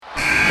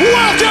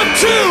Welcome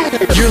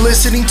to... You're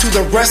listening to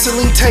the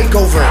Wrestling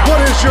Takeover. What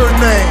is your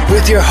name?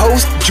 With your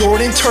host,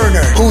 Jordan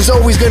Turner, who's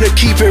always going to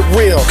keep it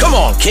real. Come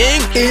on,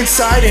 King.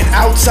 Inside and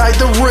outside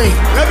the ring.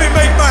 Let me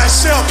make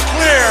myself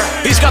clear.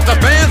 He's got the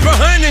fans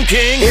behind him,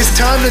 King. It's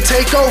time to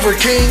take over,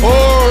 King.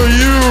 Are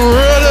you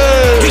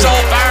ready? He's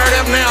all fired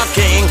up now,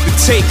 King. The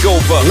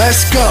takeover.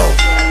 Let's go.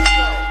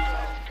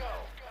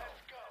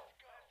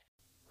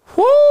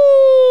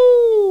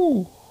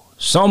 Woo!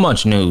 So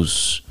much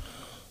news.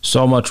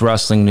 So much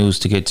wrestling news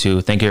to get to.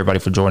 Thank you, everybody,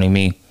 for joining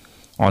me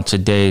on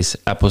today's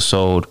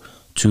episode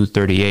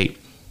 238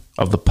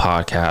 of the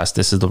podcast.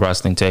 This is the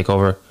Wrestling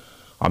Takeover.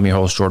 I'm your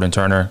host, Jordan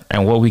Turner.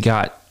 And what we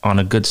got on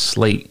a good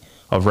slate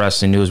of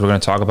wrestling news, we're going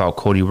to talk about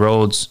Cody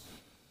Rhodes.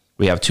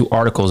 We have 2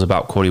 articles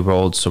about Cody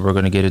Rhodes, so we're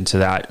going to get into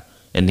that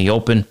in the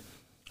open.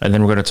 And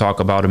then we're going to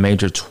talk about a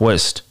major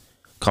twist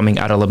coming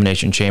out of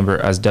Elimination Chamber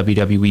as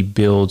WWE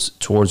builds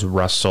towards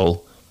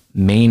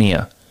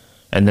WrestleMania.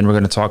 And then we're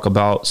going to talk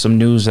about some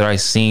news that I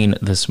seen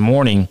this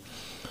morning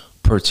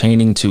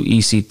pertaining to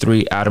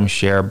EC3, Adam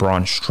Scherr,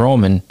 Braun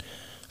Strowman,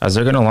 as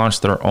they're going to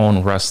launch their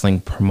own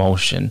wrestling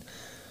promotion.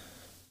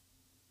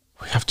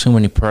 We have too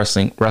many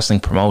wrestling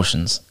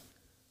promotions.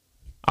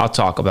 I'll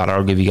talk about it.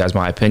 I'll give you guys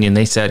my opinion.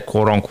 They said,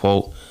 quote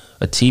unquote,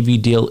 a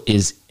TV deal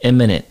is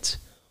imminent.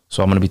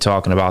 So I'm going to be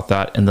talking about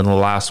that. And then the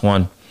last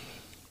one,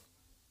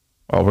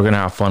 we're going to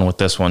have fun with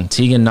this one.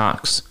 Tegan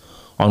Knox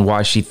on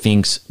why she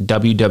thinks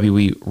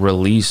WWE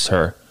released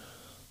her.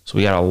 So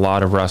we got a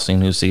lot of wrestling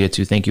news to get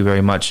to. Thank you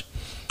very much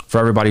for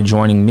everybody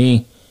joining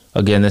me.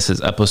 Again, this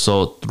is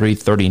episode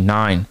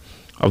 339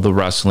 of the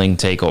Wrestling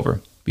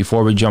Takeover.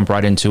 Before we jump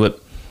right into it,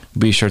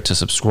 be sure to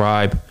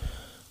subscribe.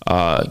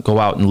 Go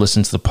out and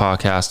listen to the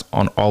podcast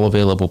on all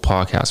available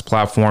podcast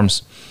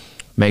platforms.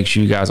 Make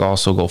sure you guys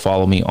also go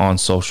follow me on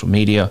social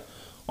media,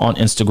 on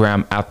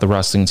Instagram at The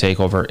Wrestling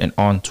Takeover and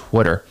on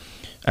Twitter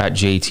at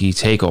JT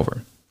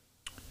Takeover.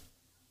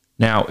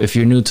 Now, if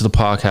you're new to the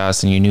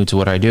podcast and you're new to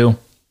what I do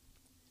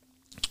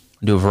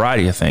a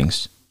variety of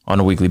things on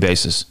a weekly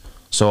basis.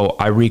 So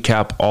I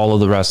recap all of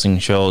the wrestling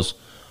shows.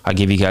 I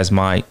give you guys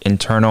my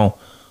internal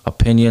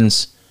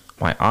opinions,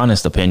 my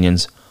honest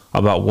opinions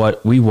about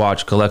what we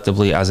watch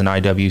collectively as an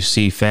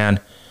IWC fan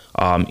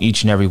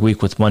each and every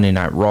week with Monday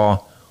Night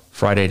Raw,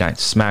 Friday Night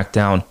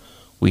SmackDown.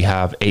 We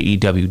have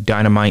AEW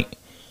Dynamite,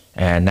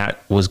 and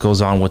that goes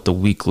on with the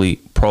weekly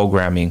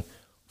programming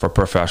for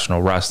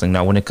professional wrestling.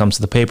 Now, when it comes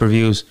to the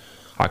pay-per-views,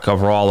 I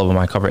cover all of them.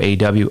 I cover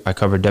AEW, I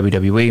cover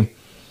WWE,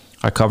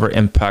 I cover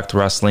Impact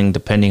Wrestling,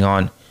 depending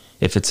on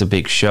if it's a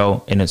big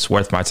show and it's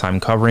worth my time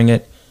covering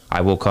it,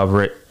 I will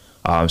cover it.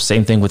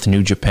 Same thing with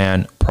New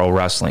Japan Pro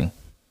Wrestling.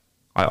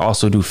 I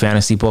also do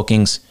fantasy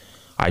bookings.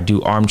 I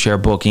do armchair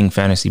booking,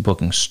 fantasy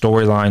booking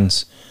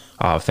storylines,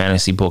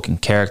 fantasy booking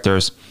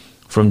characters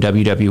from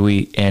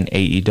WWE and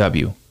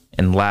AEW.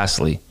 And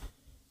lastly,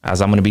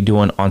 as I'm going to be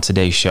doing on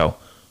today's show,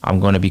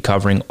 I'm going to be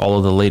covering all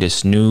of the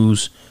latest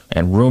news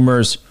and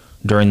rumors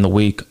during the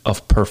week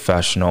of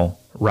professional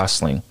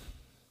wrestling.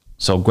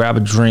 So grab a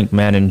drink,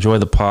 man. Enjoy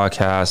the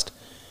podcast.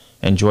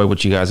 Enjoy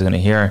what you guys are going to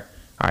hear.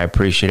 I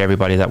appreciate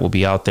everybody that will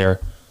be out there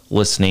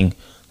listening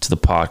to the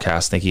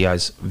podcast. Thank you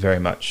guys very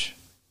much.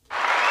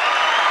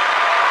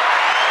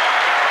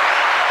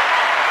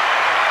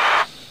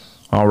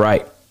 All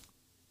right.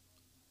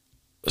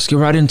 Let's get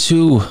right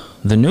into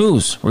the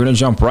news. We're going to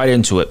jump right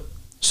into it.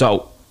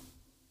 So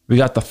we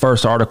got the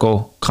first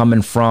article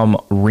coming from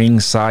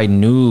Ringside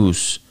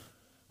News.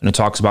 And it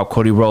talks about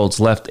Cody Rhodes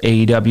left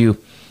AEW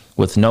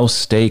with no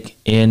stake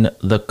in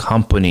the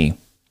company.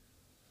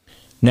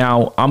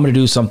 Now, I'm going to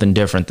do something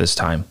different this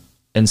time.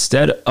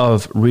 Instead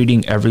of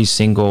reading every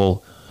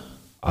single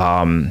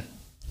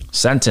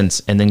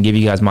sentence and then give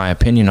you guys my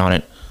opinion on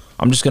it,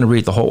 I'm just going to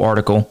read the whole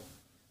article.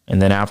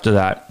 And then after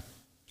that,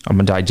 I'm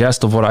going to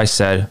digest of what I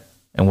said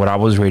and what I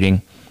was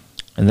reading.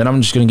 And then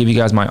I'm just going to give you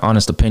guys my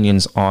honest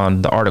opinions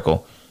on the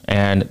article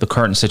and the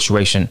current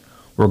situation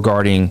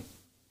regarding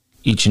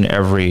each and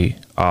every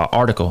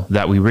article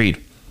that we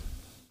read.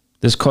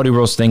 This Cody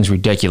Rhodes thing's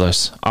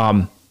ridiculous.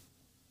 I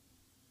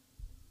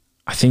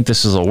think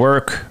this is a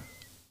work.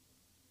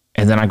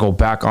 And then I go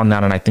back on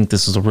that and I think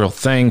this is a real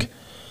thing.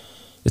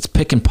 It's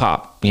pick and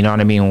pop. You know what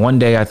I mean? One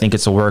day I think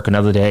it's a work.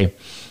 Another day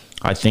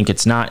I think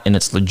it's not and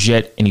it's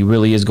legit. And he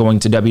really is going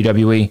to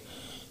WWE.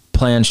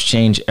 Plans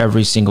change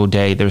every single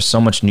day. There's so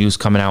much news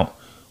coming out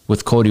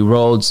with Cody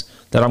Rhodes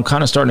that I'm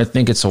kind of starting to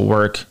think it's a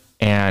work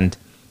and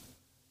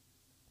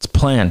it's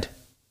planned.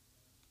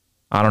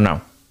 I don't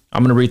know.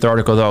 I'm going to read the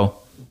article though.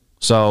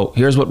 So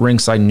here's what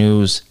Ringside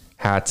News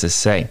had to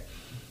say.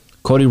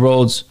 Cody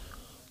Rhodes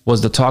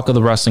was the talk of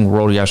the wrestling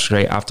world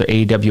yesterday after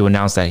AEW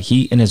announced that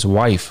he and his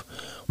wife,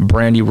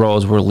 Brandi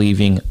Rhodes, were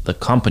leaving the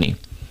company.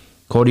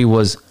 Cody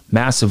was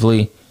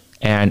massively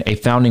and a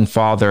founding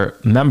father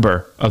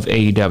member of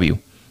AEW.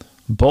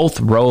 Both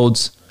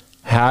Rhodes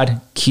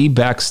had key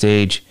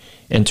backstage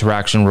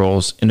interaction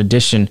roles in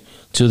addition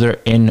to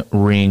their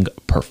in-ring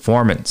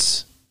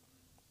performance.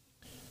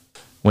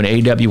 When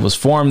AEW was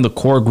formed, the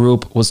core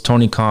group was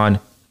Tony Khan,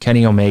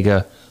 Kenny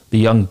Omega, the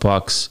Young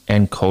Bucks,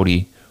 and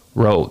Cody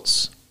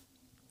Rhodes.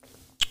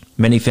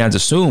 Many fans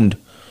assumed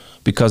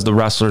because the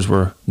wrestlers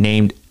were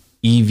named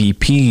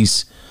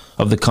EVPs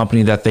of the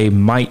company that they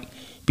might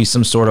be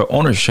some sort of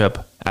ownership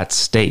at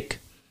stake.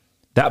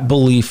 That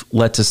belief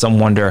led to some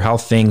wonder how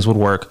things would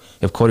work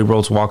if Cody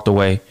Rhodes walked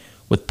away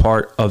with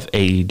part of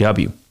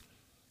AEW.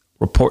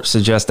 Reports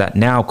suggest that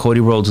now Cody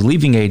Rhodes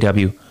leaving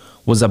AEW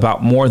was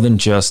about more than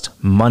just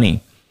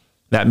money.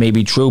 That may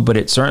be true, but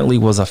it certainly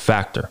was a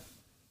factor.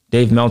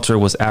 Dave Meltzer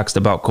was asked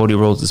about Cody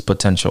Rhodes'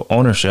 potential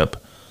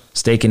ownership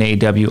stake in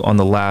AEW on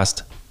the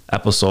last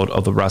episode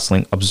of the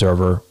Wrestling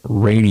Observer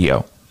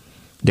Radio.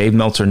 Dave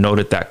Meltzer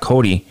noted that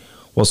Cody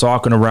was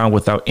walking around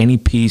without any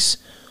piece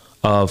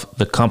of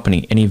the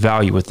company, any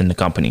value within the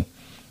company.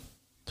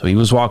 So he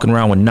was walking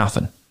around with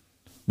nothing.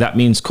 That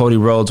means Cody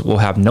Rhodes will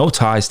have no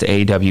ties to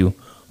AEW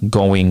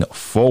going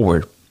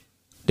forward.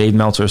 Dave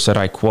Meltzer said,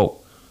 I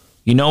quote,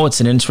 "You know, it's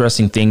an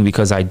interesting thing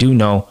because I do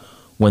know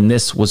when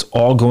this was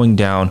all going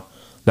down,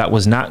 that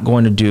was not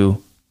going to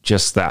do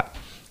just that.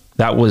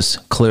 That was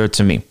clear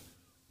to me.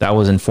 That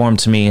was informed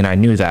to me, and I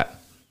knew that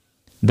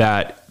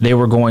they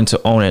were going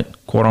to own it,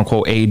 quote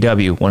unquote,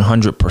 AEW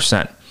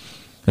 100%.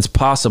 It's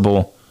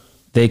possible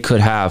they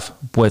could have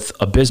with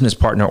a business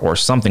partner or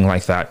something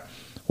like that,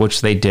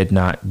 which they did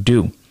not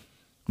do.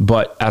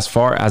 But as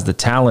far as the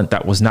talent,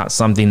 that was not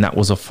something that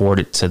was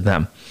afforded to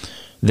them.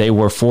 They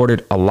were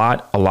afforded a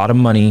lot of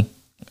money,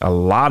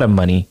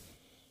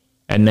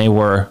 and they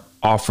were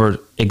offered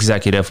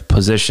executive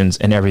positions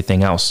and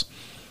everything else.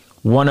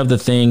 One of the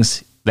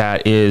things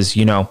that is,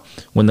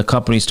 when the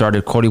company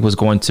started, Cody was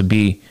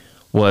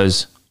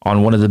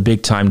on one of the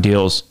big time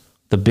deals,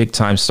 the big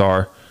time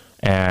star,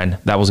 and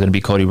that was going to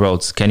be Cody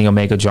Rhodes, Kenny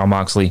Omega, Jon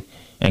Moxley,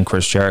 and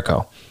Chris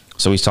Jericho.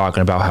 So he's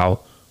talking about how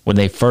when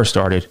they first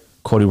started,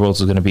 Cody Rhodes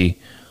was going to be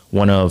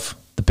one of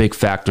the big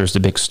factors, the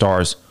big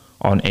stars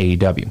on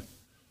AEW.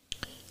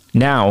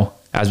 Now,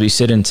 as we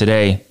sit in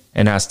today,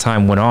 and as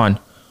time went on,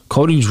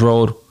 Cody's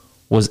road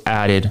was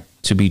added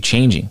to be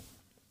changing.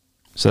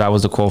 So that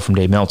was the quote from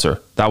Dave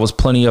Meltzer. That was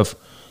plenty of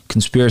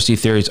conspiracy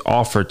theories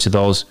offered to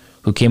those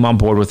who came on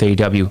board with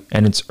AEW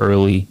in its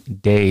early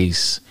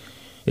days.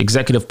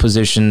 Executive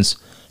positions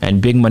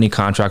and big money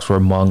contracts were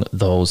among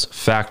those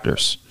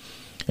factors.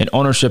 An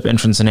ownership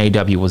entrance in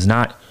AEW was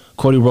not.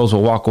 Cody Rhodes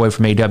will walk away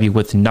from AEW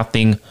with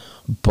nothing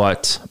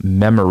but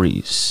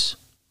memories.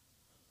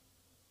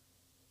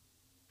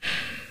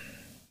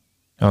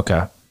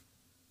 Okay.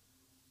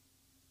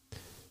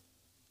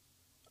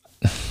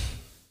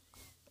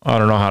 I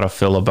don't know how to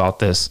feel about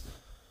this.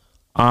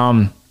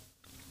 Cody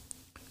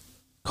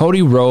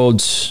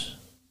Rhodes,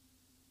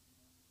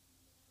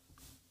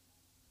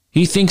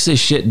 he thinks his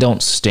shit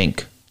don't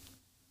stink.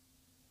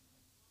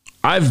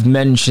 I've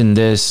mentioned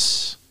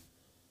this.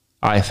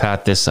 I've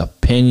had this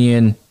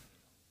opinion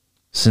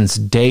since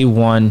day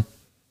one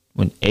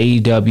when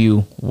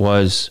AEW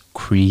was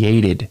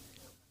created.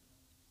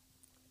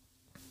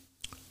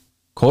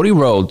 Cody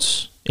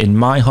Rhodes, in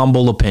my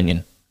humble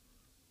opinion,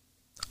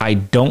 I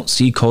don't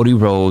see Cody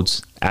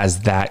Rhodes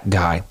as that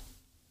guy,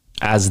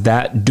 as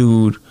that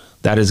dude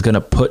that is going to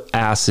put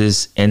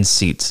asses in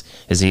seats.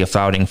 Is he a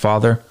founding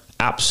father?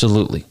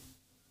 Absolutely.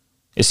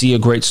 Is he a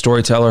great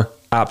storyteller?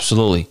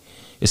 Absolutely.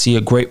 Is he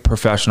a great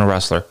professional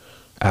wrestler?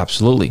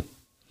 Absolutely.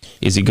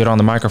 Is he good on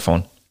the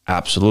microphone?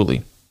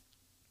 Absolutely.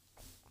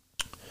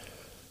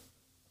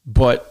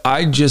 But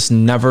I just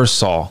never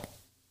saw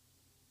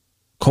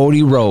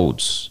Cody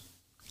Rhodes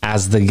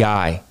as the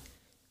guy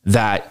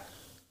that,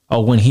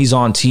 when he's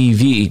on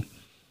TV,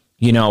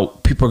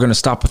 people are going to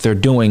stop what they're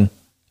doing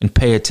and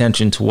pay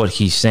attention to what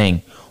he's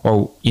saying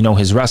or,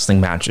 his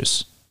wrestling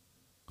matches.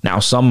 Now,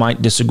 some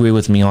might disagree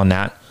with me on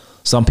that.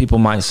 Some people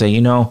might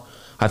say,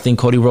 I think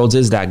Cody Rhodes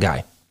is that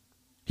guy.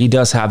 He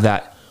does have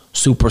that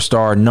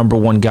superstar, number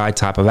one guy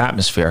type of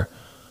atmosphere.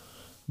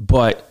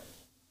 But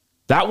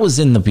that was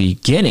in the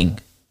beginning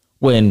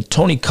when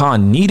Tony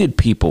Khan needed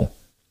people.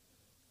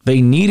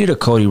 They needed a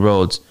Cody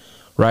Rhodes,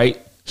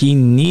 right? He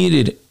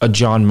needed a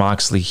Jon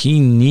Moxley. He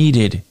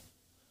needed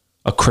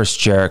a Chris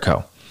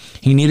Jericho.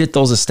 He needed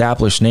those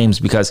established names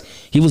because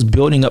he was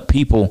building up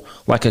people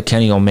like a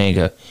Kenny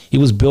Omega. He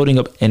was building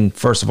up, and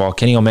first of all,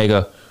 Kenny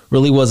Omega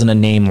really wasn't a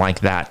name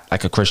like that,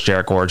 like a Chris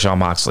Jericho or Jon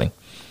Moxley,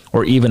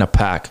 or even a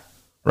Pac,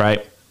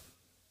 right?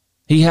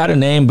 He had a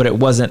name, but it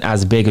wasn't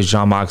as big as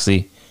Jon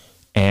Moxley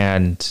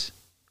and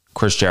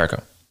Chris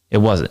Jericho. It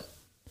wasn't.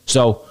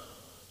 So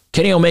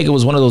Kenny Omega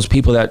was one of those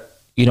people that,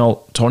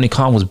 Tony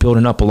Khan was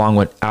building up along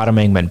with Adam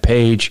Hangman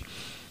Page,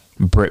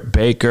 Britt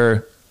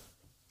Baker,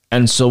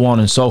 and so on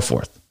and so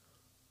forth.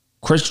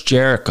 Chris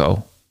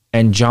Jericho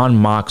and Jon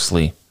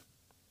Moxley,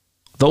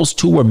 those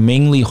two were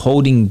mainly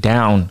holding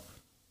down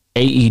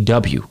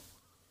AEW.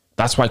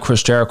 That's why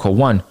Chris Jericho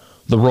won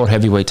the World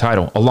Heavyweight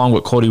title, along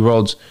with Cody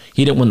Rhodes.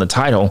 He didn't win the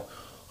title,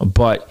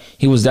 but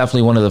he was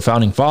definitely one of the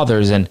founding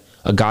fathers and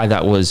a guy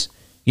that was,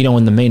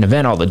 in the main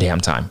event all the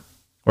damn time,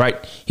 right?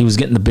 He was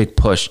getting the big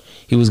push.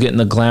 He was getting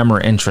the glamour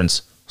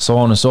entrance, so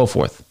on and so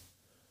forth.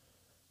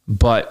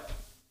 But,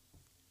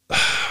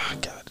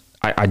 God,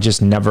 I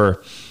just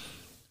never,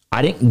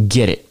 I didn't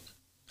get it.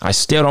 I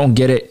still don't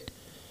get it.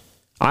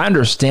 I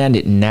understand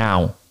it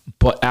now,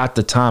 but at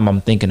the time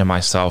I'm thinking to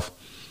myself,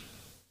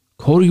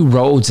 Cody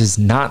Rhodes is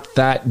not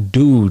that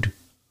dude.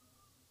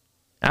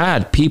 I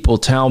had people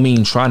tell me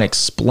and trying to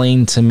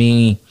explain to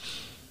me,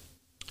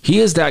 he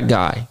is that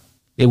guy.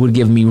 They would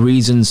give me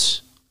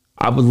reasons.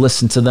 I would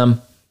listen to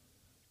them.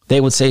 They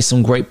would say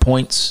some great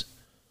points.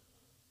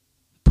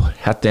 But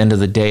at the end of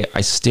the day,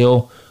 I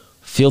still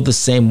feel the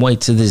same way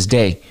to this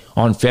day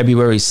on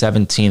February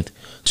 17th,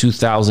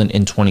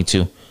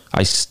 2022.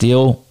 I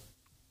still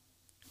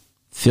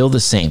feel the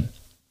same.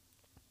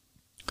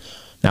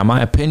 Now,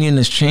 my opinion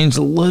has changed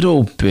a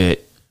little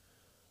bit,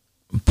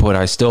 but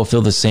I still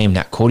feel the same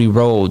that Cody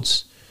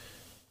Rhodes,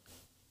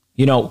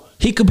 you know,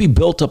 he could be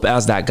built up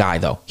as that guy,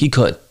 though. He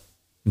could.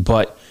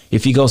 But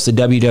if he goes to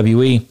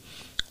WWE,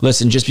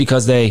 listen, just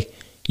because they,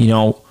 you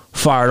know,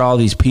 fired all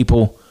these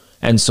people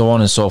and so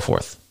on and so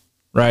forth,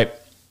 right?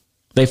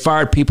 They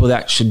fired people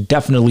that should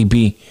definitely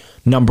be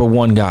number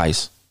one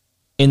guys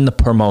in the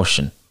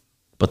promotion,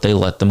 but they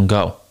let them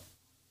go.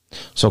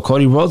 So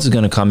Cody Rhodes is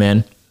going to come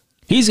in.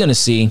 He's going to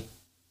see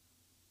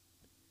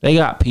they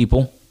got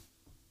people,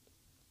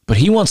 but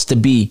he wants to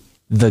be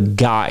the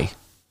guy.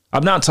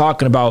 I'm not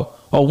talking about,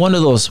 one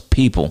of those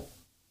people,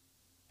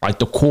 like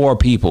the core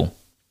people.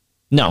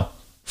 No,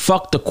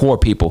 fuck the core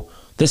people.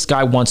 This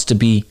guy wants to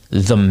be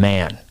the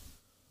man.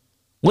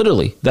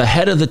 Literally, the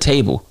head of the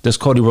table does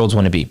Cody Rhodes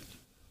want to be.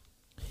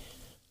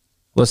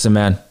 Listen,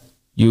 man,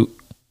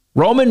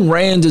 Roman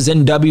Reigns is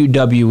in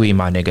WWE,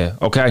 my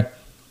nigga, okay?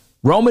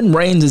 Roman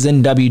Reigns is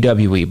in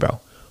WWE, bro.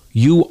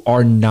 You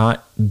are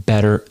not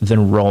better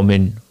than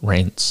Roman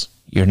Reigns.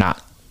 You're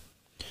not.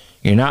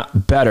 You're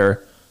not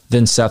better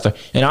than Seth.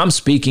 And I'm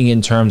speaking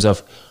in terms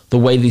of the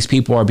way these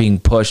people are being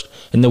pushed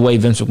and the way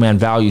Vince McMahon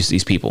values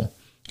these people.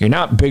 You're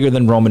not bigger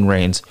than Roman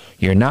Reigns.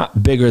 You're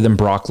not bigger than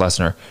Brock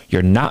Lesnar.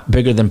 You're not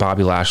bigger than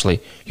Bobby Lashley.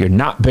 You're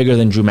not bigger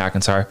than Drew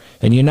McIntyre.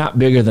 And you're not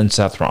bigger than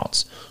Seth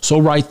Rollins. So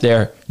right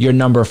there, you're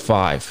number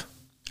 5.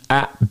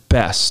 At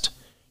best,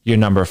 you're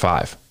number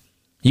 5.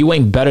 You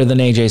ain't better than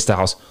AJ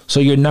Styles, so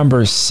you're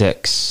number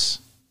 6.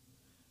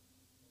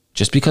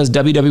 Just because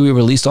WWE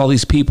released all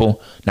these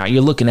people, now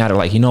you're looking at it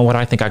like, you know what,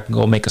 I think I can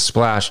go make a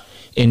splash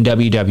in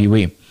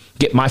WWE.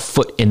 Get my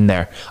foot in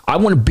there. I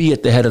want to be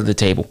at the head of the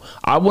table.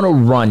 I want to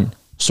run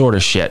sort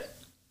of shit.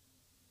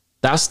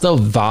 That's the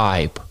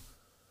vibe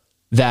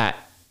that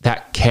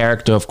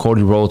character of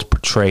Cody Rhodes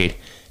portrayed.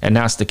 And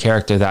that's the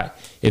character that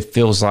it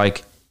feels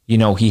like, you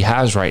know, he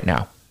has right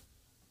now.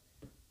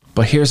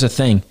 But here's the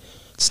thing.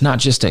 It's not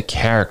just a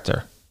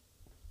character.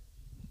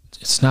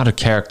 It's not a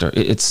character.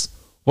 It's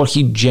what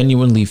he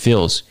genuinely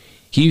feels.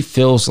 He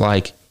feels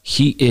like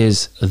he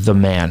is the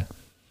man.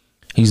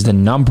 He's the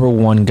number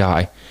one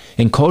guy.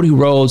 And Cody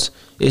Rhodes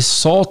is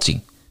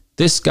salty.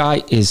 This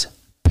guy is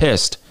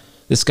pissed.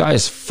 This guy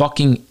is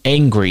fucking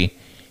angry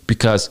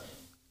because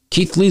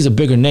Keith Lee's a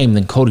bigger name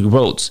than Cody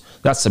Rhodes.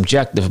 That's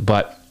subjective,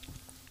 but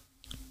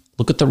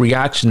look at the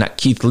reaction that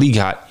Keith Lee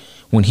got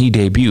when he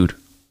debuted.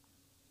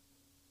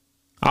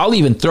 I'll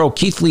even throw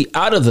Keith Lee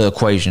out of the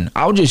equation.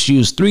 I'll just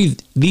use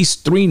these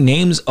three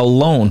names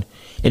alone,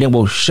 and it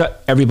will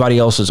shut everybody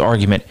else's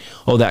argument,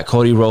 that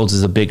Cody Rhodes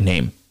is a big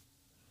name.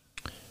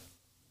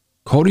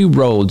 Cody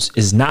Rhodes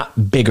is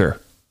not bigger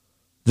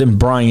than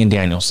Bryan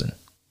Danielson.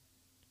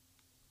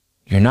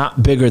 You're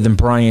not bigger than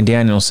Bryan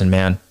Danielson,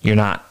 man. You're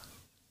not.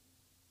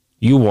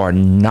 You are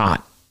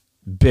not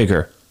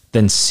bigger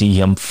than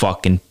CM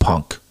fucking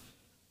Punk.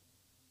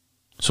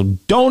 So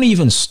don't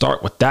even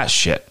start with that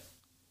shit.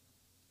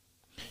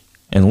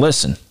 And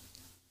listen,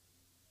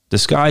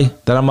 this guy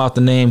that I'm about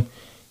to name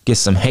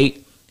gets some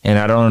hate, and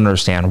I don't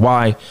understand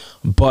why,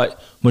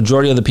 but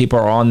majority of the people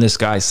are on this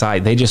guy's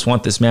side. They just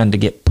want this man to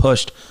get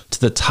pushed to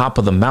the top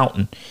of the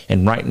mountain,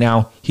 and right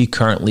now, he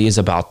currently is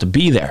about to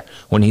be there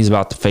when he's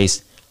about to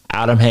face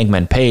Adam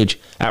Hangman Page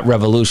at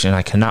Revolution.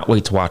 I cannot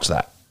wait to watch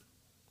that.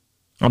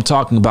 I'm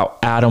talking about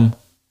Adam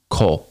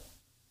Cole,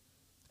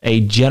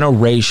 a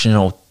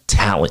generational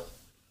talent,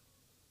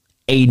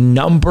 a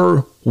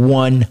number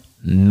one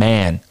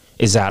man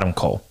is Adam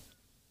Cole.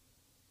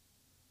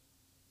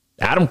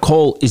 Adam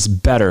Cole is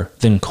better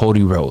than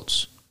Cody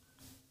Rhodes.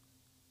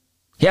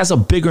 He has a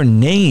bigger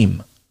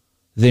name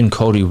than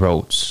Cody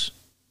Rhodes.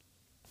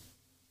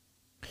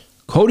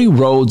 Cody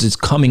Rhodes is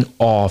coming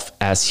off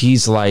as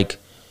he's like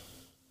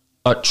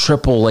a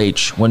Triple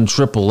H when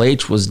Triple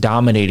H was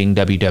dominating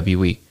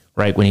WWE,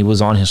 right? When he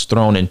was on his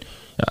throne in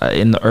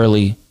the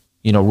early,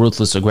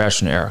 Ruthless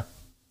Aggression era.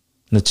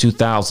 In the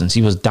 2000s,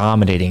 he was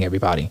dominating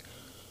everybody.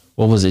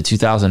 What was it,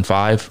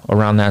 2005,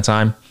 around that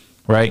time,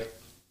 right?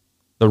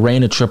 The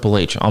reign of Triple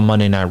H on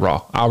Monday Night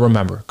Raw. I'll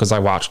remember because I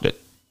watched it.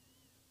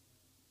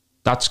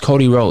 That's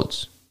Cody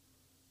Rhodes.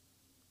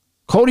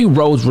 Cody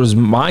Rhodes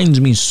reminds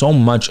me so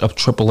much of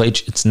Triple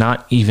H, it's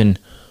not even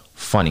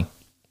funny.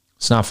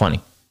 It's not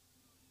funny.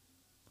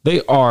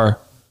 They are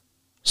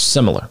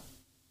similar.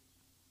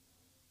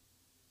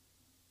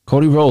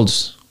 Cody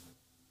Rhodes,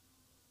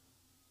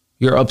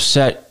 you're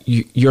upset,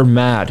 you're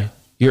mad,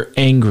 you're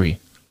angry,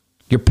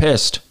 you're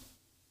pissed.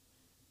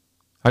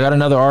 I got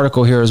another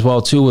article here as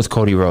well, too, with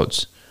Cody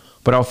Rhodes.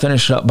 But I'll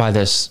finish up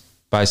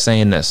by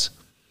saying this.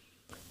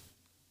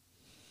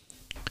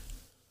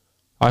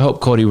 I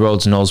hope Cody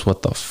Rhodes knows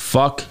what the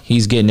fuck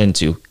he's getting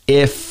into.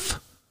 If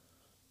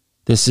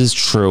this is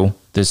true,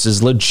 this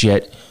is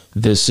legit,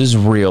 this is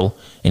real,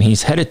 and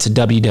he's headed to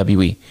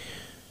WWE,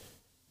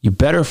 you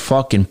better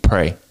fucking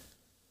pray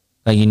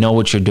that you know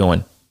what you're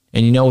doing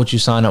and you know what you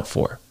sign up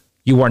for.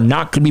 You are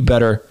not going to be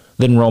better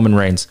than Roman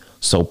Reigns.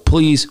 So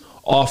please,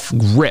 off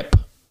rip.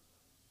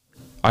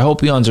 I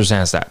hope he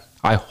understands that.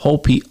 I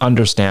hope he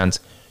understands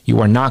you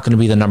are not going to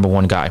be the number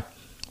one guy.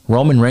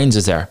 Roman Reigns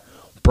is there.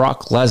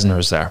 Brock Lesnar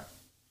is there.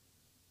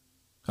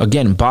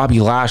 Again,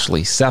 Bobby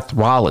Lashley, Seth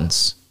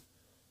Rollins.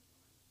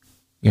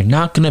 You're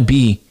not going to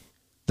be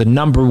the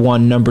number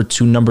one, number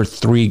two, number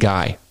three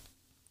guy.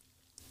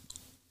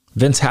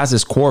 Vince has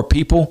his core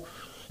people,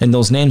 and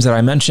those names that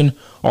I mentioned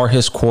are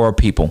his core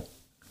people.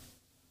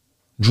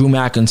 Drew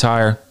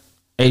McIntyre,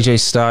 AJ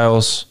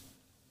Styles.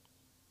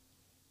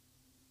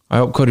 I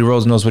hope Cody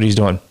Rhodes knows what he's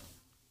doing.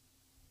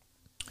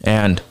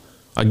 And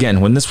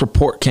again, when this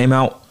report came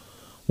out,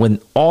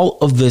 when all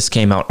of this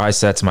came out, I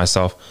said to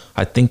myself,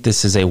 I think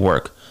this is a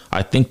work.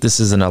 I think this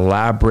is an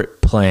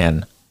elaborate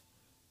plan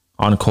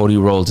on Cody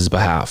Rhodes'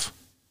 behalf.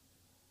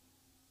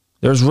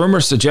 There's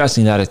rumors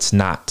suggesting that it's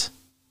not.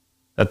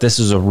 That this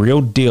is a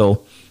real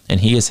deal and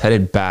he is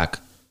headed back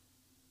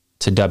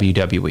to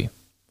WWE,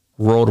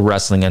 World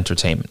Wrestling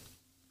Entertainment.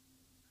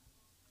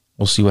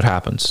 We'll see what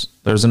happens.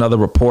 There's another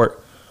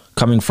report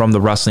coming from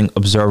the Wrestling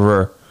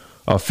Observer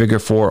Figure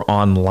 4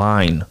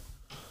 Online.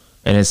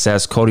 And it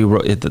says,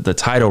 the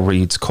title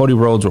reads, Cody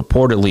Rhodes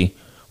reportedly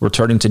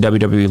returning to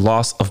WWE,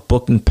 loss of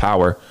booking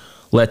power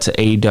led to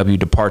AEW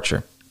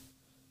departure.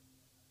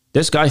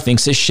 This guy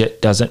thinks his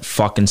shit doesn't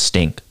fucking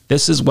stink.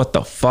 This is what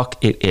the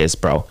fuck it is,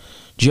 bro.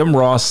 Jim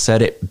Ross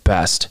said it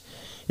best.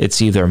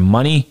 It's either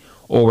money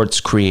or it's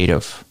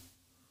creative.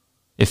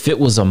 If it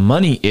was a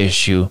money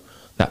issue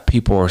that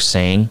people are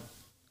saying,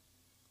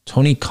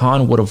 Tony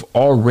Khan would have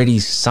already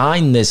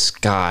signed this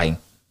guy.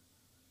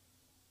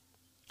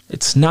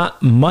 It's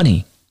not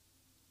money.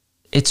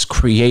 It's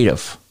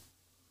creative.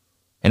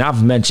 And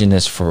I've mentioned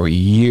this for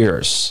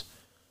years,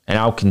 and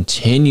I'll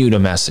continue to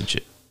message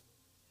it.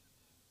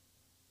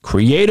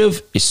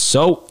 Creative is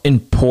so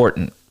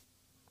important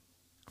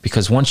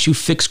because once you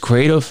fix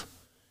creative,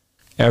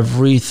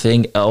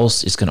 everything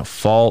else is going to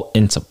fall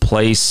into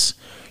place.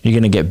 You're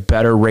going to get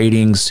better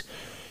ratings.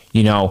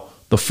 You know,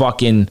 the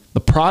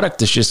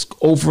product is just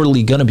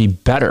overly going to be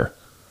better.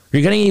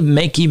 You're going to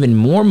make even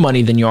more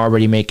money than you're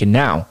already making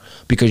now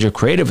because your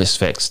creative is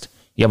fixed.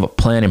 You have a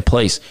plan in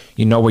place.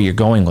 You know where you're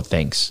going with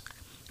things.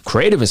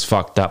 Creative is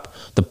fucked up.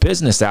 The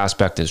business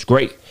aspect is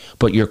great,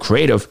 but your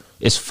creative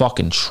is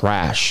fucking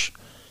trash.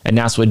 And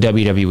that's what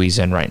WWE's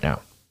in right now.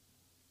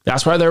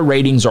 That's why their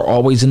ratings are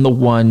always in the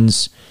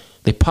ones.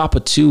 They pop a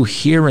 2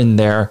 here and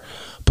there,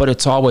 but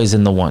it's always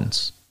in the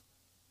ones.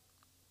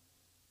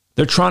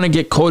 They're trying to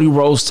get Cody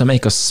Rhodes to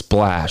make a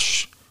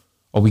splash.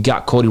 Oh, we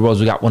got Cody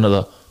Rhodes. We got one of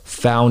the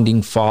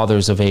founding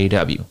fathers of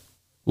AEW.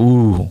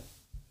 Ooh,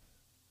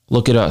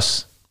 look at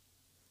us.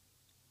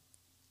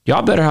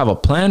 Y'all better have a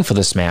plan for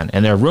this man.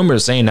 And there are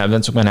rumors saying that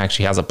Vince McMahon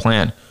actually has a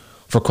plan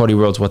for Cody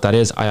Rhodes. What that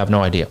is, I have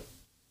no idea.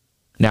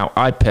 Now,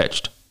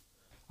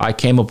 I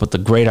came up with a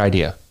great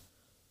idea.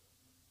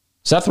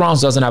 Seth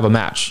Rollins doesn't have a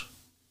match.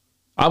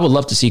 I would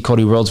love to see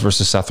Cody Rhodes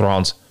versus Seth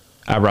Rollins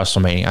at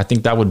WrestleMania. I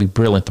think that would be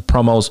brilliant. The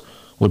promos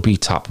would be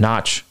top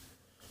notch.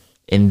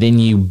 And then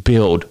you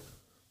build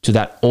to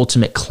that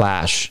ultimate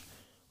clash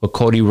with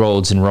Cody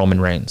Rhodes and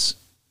Roman Reigns.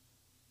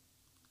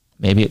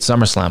 Maybe at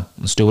SummerSlam.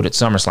 Let's do it at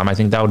SummerSlam. I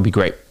think that would be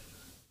great.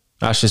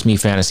 That's just me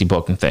fantasy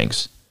booking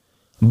things.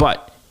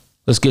 But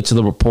let's get to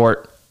the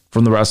report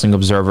from the Wrestling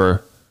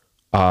Observer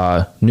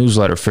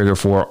newsletter, Figure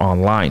 4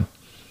 Online.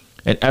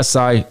 An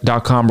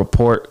SI.com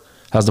report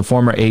has the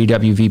former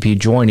AEW VP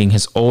joining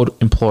his old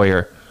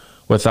employer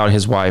without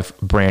his wife,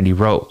 Brandy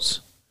Rhodes.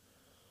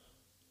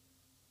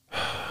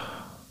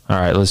 All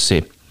right, let's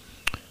see.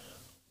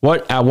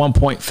 What at one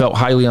point felt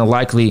highly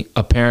unlikely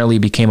apparently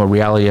became a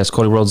reality as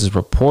Cody Rhodes is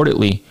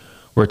reportedly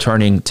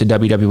returning to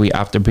WWE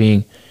after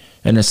being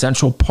an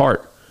essential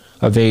part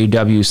of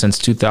AEW since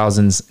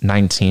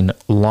 2019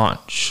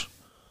 launch.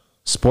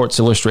 Sports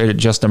Illustrated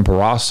Justin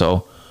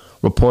Barrasso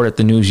reported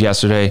the news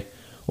yesterday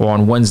or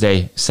on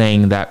Wednesday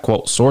saying that,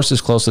 quote,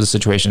 sources close to the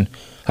situation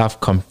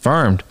have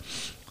confirmed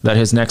that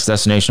his next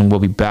destination will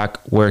be back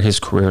where his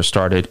career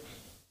started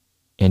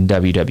in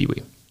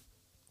WWE.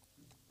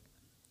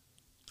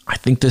 I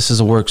think this is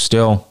a work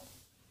still.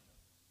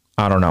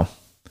 I don't know.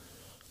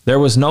 There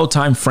was no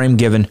time frame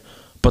given,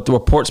 but the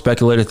report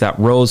speculated that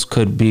Rhodes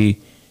could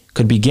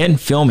begin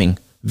filming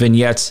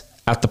vignettes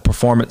at the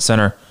Performance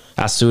Center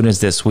as soon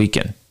as this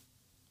weekend.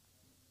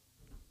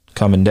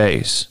 Coming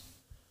days.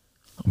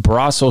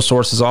 Barrasso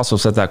sources also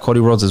said that Cody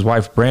Rhodes'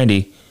 wife,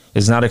 Brandy,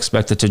 is not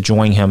expected to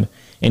join him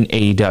in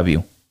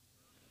AEW.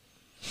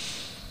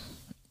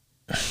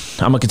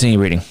 I'm going to continue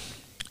reading.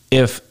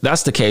 If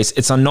that's the case,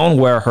 it's unknown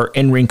where her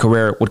in-ring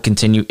career would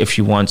continue if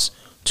she wants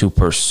to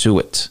pursue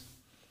it.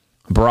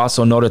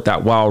 Barrasso noted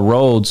that while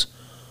Rhodes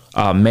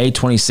May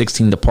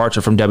 2016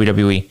 departure from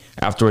WWE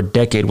after a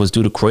decade was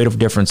due to creative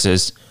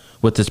differences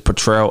with his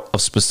portrayal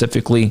of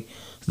specifically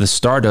the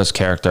Stardust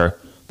character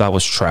that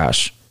was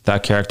trash.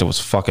 That character was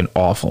fucking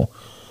awful.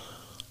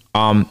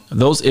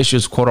 Those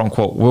issues, quote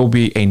unquote, will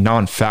be a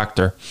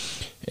non-factor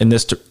in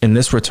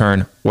this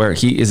return, where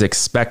he is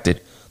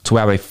expected to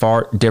have a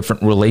far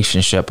different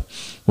relationship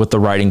with the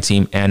writing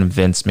team and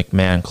Vince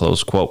McMahon,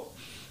 close quote.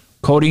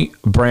 Cody,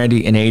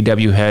 Brandy, and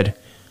AEW head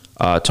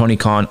Tony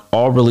Khan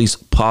all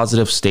released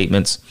positive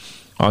statements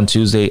on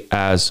Tuesday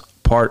as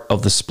part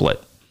of the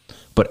split.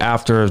 But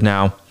after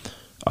now,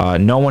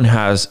 no one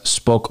has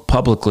spoke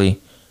publicly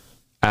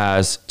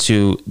as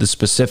to the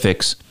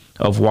specifics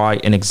of why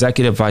an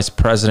executive vice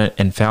president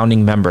and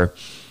founding member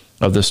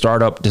of the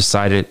startup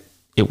decided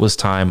it was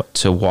time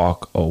to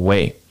walk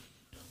away.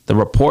 The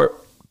report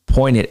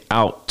pointed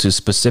out to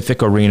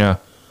specific arena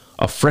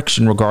of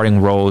friction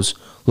regarding Rhodes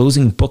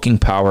losing booking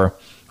power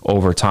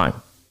over time.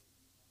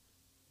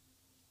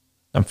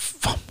 I'm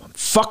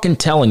fucking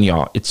telling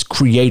y'all, it's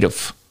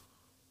creative.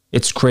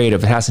 It's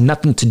creative. It has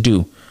nothing to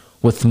do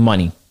with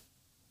money.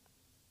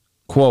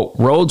 Quote,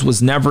 Rhodes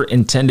was never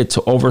intended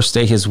to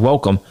overstay his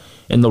welcome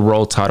in the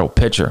world title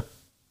picture.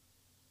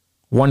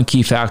 One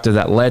key factor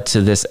that led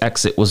to this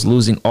exit was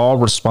losing all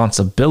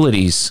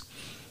responsibilities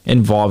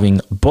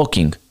involving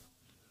booking.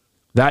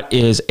 That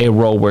is a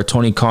role where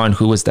Tony Khan,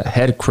 who is the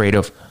head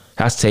creative,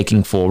 has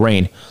taken full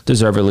reign,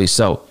 deservedly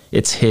so.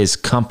 It's his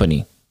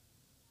company.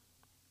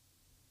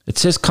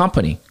 It's his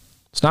company.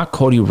 It's not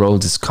Cody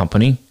Rhodes'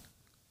 company.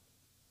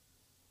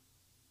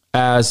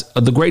 As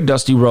the great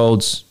Dusty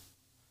Rhodes,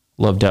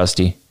 love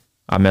Dusty,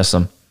 I miss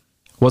him,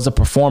 was a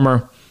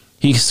performer,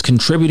 he's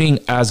contributing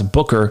as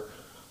booker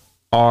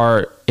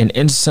are an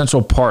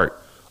essential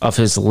part of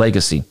his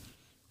legacy.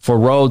 For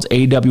Rhodes,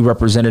 AEW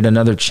represented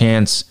another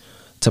chance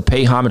to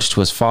pay homage to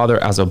his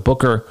father as a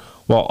booker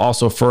while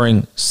also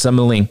furthering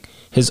similarly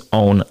his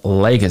own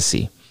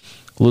legacy.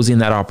 Losing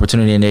that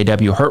opportunity in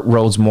AEW hurt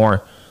Rhodes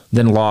more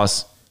than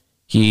loss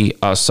he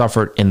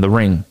suffered in the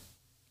ring,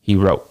 he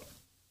wrote.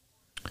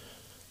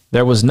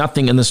 There was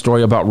nothing in the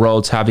story about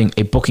Rhodes having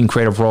a booking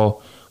creative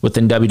role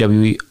within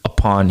WWE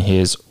upon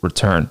his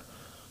return.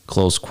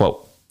 Close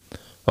quote.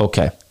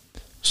 Okay.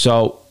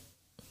 So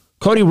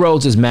Cody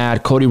Rhodes is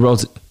mad. Cody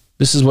Rhodes,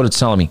 this is what it's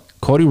telling me.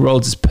 Cody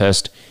Rhodes is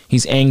pissed.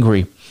 He's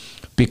angry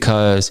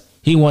because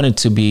he wanted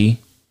to be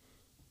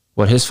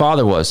what his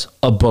father was,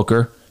 a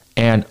booker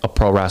and a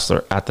pro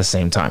wrestler at the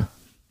same time.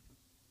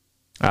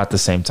 At the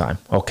same time.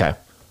 Okay.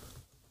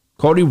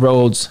 Cody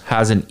Rhodes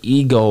has an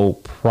ego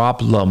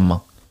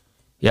problem.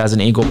 He has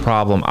an ego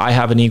problem. I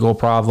have an ego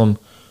problem.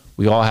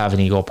 We all have an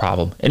ego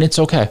problem. And it's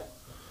okay.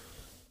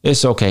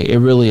 It's okay. It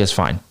really is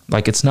fine.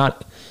 Like, it's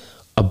not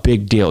a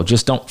big deal.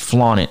 Just don't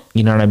flaunt it.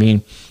 You know what I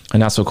mean?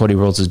 And that's what Cody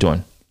Rhodes is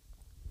doing.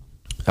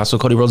 That's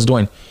what Cody Rhodes is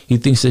doing. He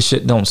thinks this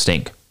shit don't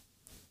stink.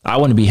 I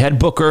want to be head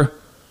booker,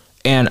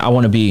 and I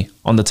want to be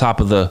on the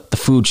top of the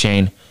food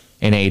chain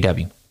in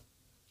AEW.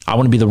 I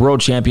want to be the world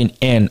champion,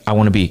 and I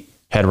want to be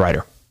head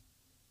writer.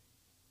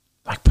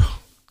 Like, bro,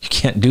 you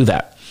can't do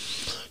that.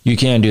 You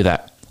can't do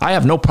that. I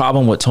have no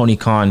problem with Tony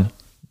Khan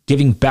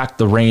giving back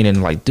the reign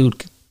and like,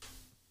 dude,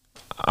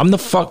 I'm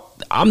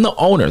the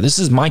owner. This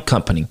is my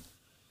company.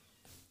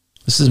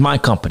 This is my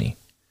company.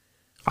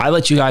 I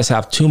let you guys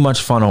have too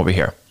much fun over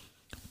here.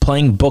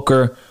 Playing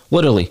booker,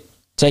 literally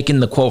taking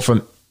the quote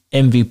from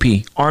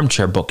MVP,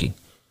 armchair booking.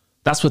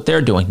 That's what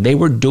they're doing. They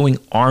were doing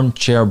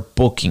armchair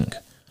booking.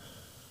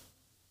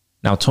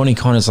 Now Tony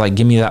Khan is like,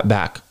 give me that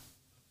back.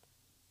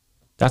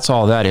 That's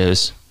all that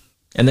is.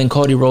 And then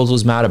Cody Rhodes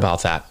was mad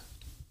about that.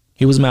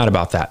 He was mad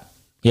about that.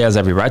 He has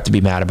every right to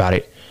be mad about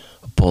it.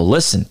 But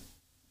listen,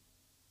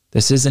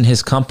 this isn't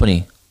his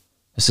company.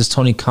 This is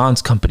Tony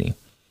Khan's company.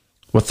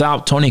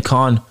 Without Tony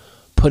Khan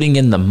putting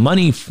in the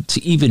money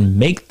to even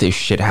make this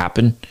shit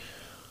happen,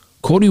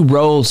 Cody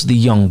Rhodes, the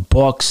Young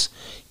Bucks,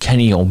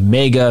 Kenny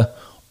Omega,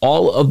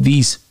 all of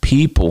these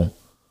people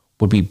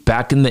would be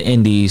back in the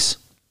indies.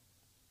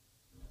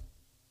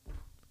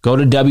 Go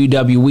to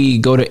WWE,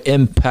 go to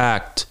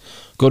Impact,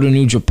 go to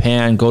New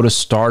Japan, go to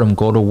Stardom,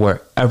 go to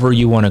wherever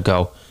you want to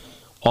go.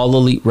 All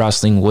Elite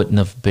Wrestling wouldn't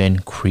have been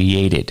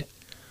created.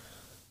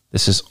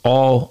 This is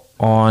all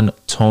on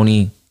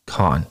Tony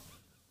Khan.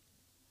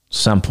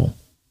 Simple.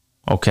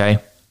 Okay?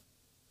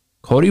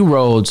 Cody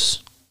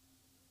Rhodes,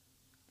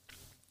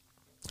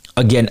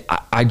 again,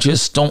 I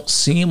just don't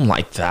see him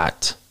like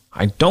that.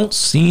 I don't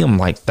see him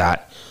like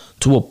that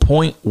to a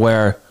point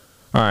where,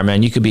 all right,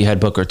 man, you could be head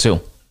booker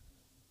too.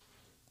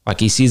 Like,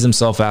 he sees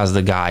himself as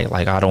the guy.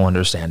 Like, I don't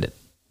understand it.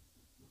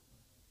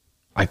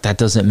 Like, that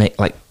doesn't make,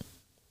 like,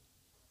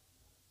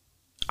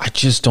 I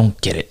just don't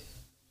get it.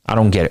 I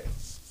don't get it.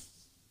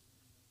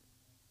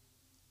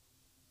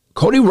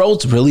 Cody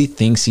Rhodes really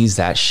thinks he's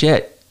that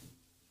shit.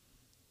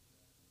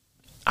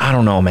 I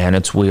don't know, man.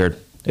 It's weird.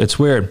 It's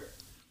weird.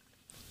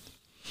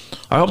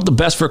 I hope the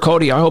best for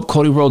Cody. I hope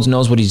Cody Rhodes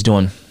knows what he's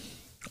doing.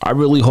 I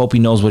really hope he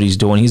knows what he's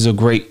doing. He's a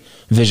great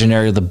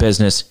visionary of the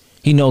business.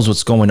 He knows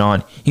what's going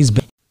on. He's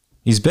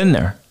been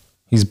there.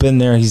 He's been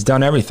there. He's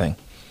done everything.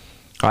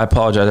 I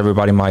apologize,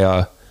 everybody.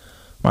 My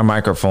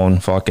microphone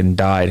fucking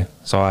died,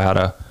 so I had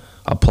to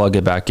plug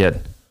it back in.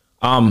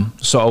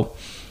 So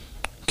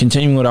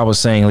continuing what I was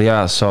saying,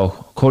 yeah. So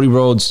Cody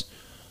Rhodes,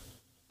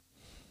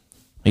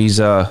 he's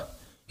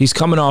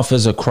coming off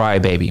as a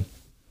crybaby.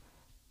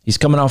 He's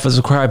coming off as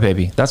a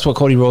crybaby. That's what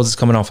Cody Rhodes is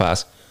coming off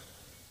as.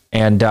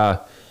 And I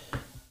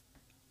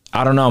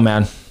don't know,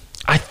 man.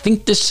 I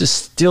think this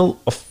is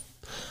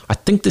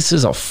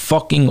a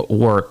fucking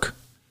work.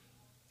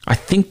 I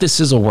think this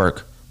is a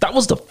work. That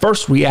was the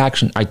first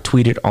reaction I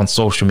tweeted on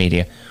social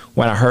media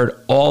when I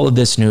heard all of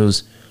this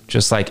news,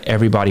 just like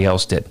everybody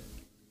else did.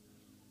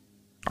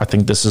 I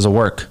think this is a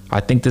work. I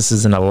think this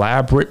is an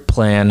elaborate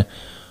plan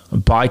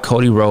by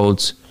Cody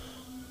Rhodes,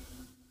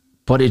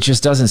 but it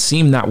just doesn't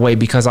seem that way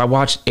because I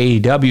watched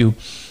AEW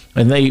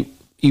and they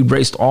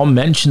erased all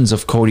mentions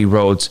of Cody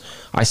Rhodes.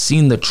 I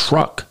seen the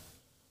truck,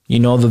 the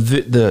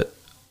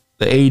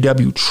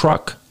AEW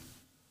truck.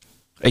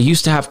 It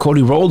used to have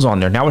Cody Rhodes on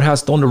there. Now it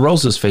has Thunder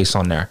Rosa's face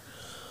on there.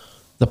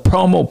 The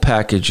promo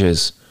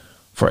packages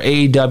for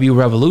AEW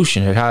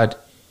Revolution, it had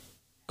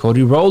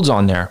Cody Rhodes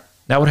on there.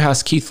 Now it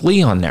has Keith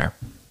Lee on there.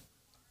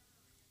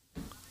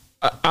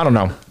 I don't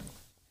know.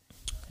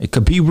 It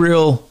could be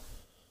real.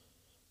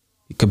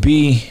 It could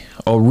be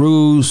a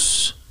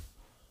ruse.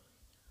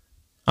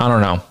 I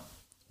don't know.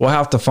 We'll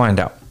have to find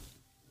out.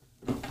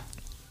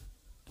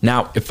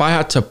 Now, if I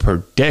had to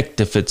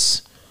predict if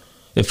it's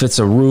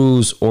a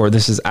ruse or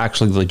this is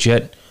actually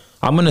legit,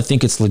 I'm going to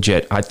think it's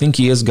legit. I think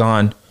he is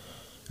gone.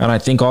 And I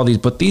think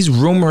but these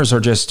rumors are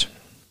just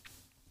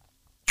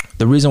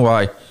the reason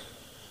why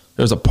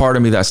there's a part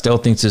of me that still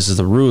thinks this is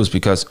a ruse,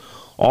 because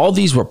all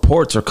these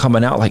reports are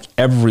coming out like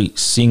every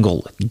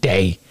single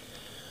day.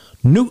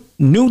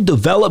 New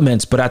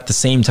developments, but at the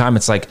same time,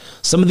 it's like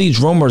some of these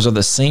rumors are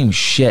the same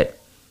shit.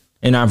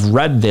 And I've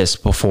read this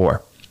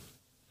before.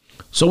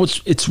 So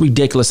it's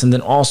ridiculous. And then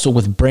also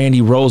with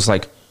Brandy Rose,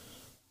 like,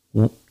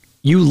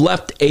 you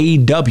left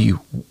AEW.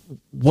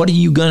 What are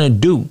you going to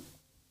do?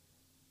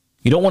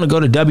 You don't want to go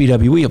to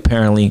WWE,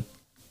 apparently.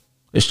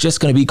 It's just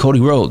going to be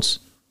Cody Rhodes.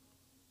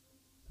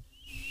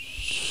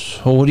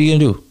 So what are you going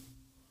to do?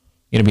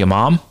 You going to be a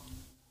mom?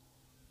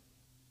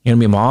 You going to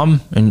be a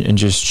mom and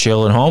just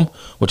chill at home?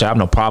 Which I have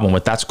no problem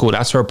with. That's cool.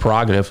 That's her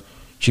prerogative.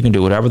 She can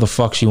do whatever the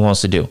fuck she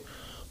wants to do.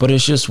 But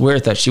it's just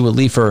weird that she would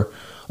leave her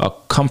a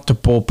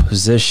comfortable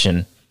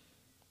position.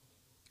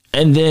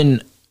 And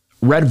then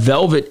Red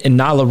Velvet and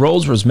Nyla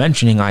Rose was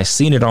mentioning, I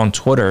seen it on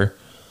Twitter,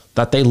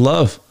 that they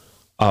love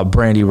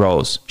Brandy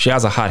Rose. She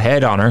has a hot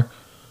head on her.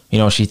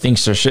 She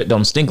thinks her shit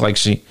don't stink like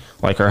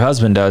her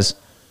husband does.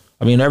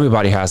 I mean,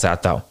 everybody has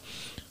that though.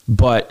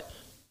 But,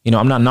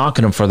 I'm not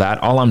knocking him for that.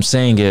 All I'm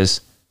saying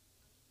is,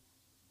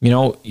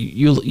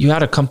 you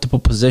had a comfortable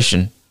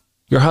position.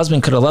 Your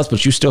husband could have left,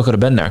 but you still could have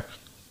been there.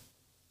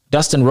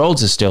 Dustin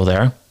Rhodes is still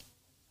there.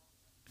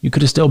 You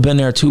could have still been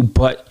there too,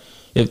 but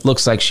it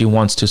looks like she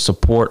wants to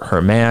support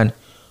her man,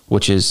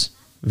 which is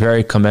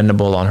very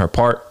commendable on her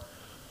part.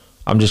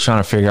 I'm just trying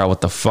to figure out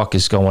what the fuck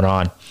is going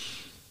on.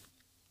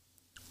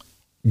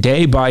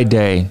 Day by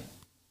day,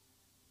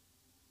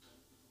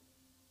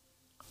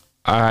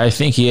 I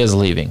think he is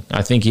leaving.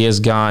 I think he is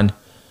gone.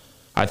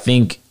 I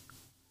think,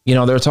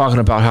 they're talking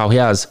about how he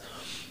has,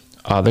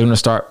 they're going to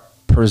start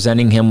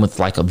presenting him with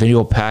like a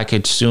video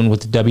package soon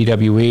with the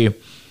WWE.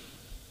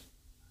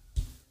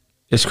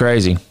 It's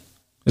crazy.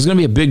 It's going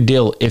to be a big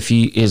deal if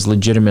he is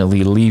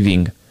legitimately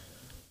leaving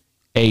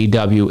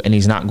AEW and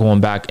he's not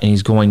going back and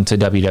he's going to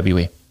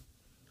WWE.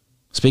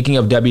 Speaking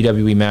of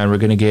WWE, man, we're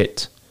going to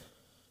get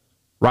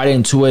right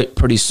into it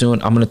pretty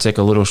soon. I'm going to take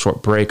a little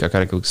short break. I got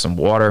to go get some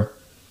water.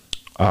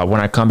 When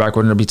I come back,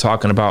 we're going to be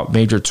talking about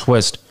major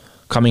twist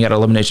coming at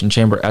Elimination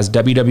Chamber as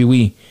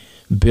WWE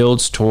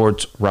builds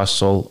towards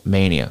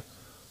WrestleMania.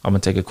 I'm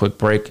going to take a quick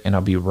break and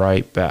I'll be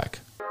right back.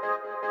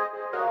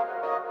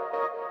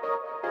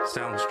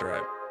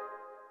 Soundstripe.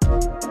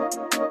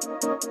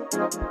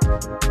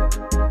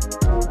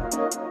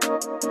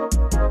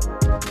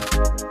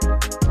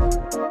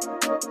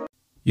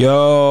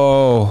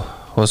 Yo,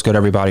 what's good,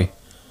 everybody?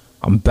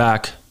 I'm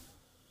back.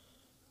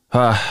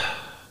 All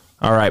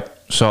right,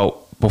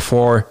 so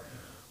before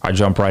I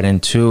jump right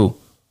into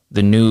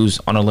the news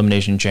on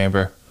Elimination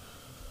Chamber,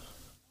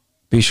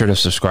 be sure to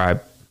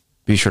subscribe,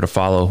 be sure to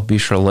follow, be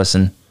sure to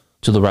listen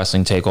to the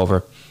Wrestling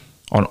Takeover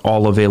on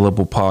all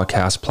available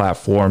podcast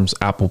platforms: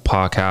 Apple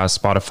Podcasts,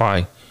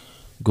 Spotify,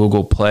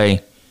 Google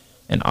Play,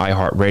 and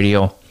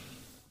iHeartRadio.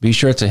 Be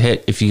sure to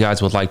hit, if you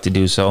guys would like to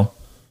do so,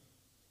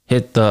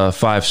 hit the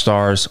 5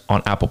 stars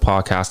on Apple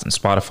Podcasts and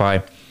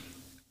Spotify.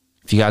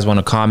 If you guys want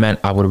to comment,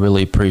 I would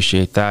really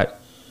appreciate that.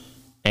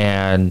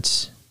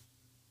 And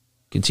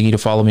continue to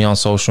follow me on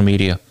social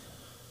media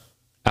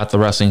at The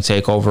Wrestling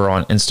Takeover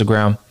on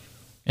Instagram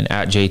and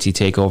at JT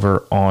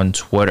Takeover on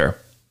Twitter.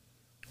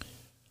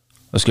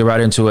 Let's get right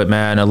into it,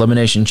 man.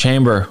 Elimination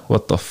Chamber.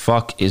 What the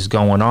fuck is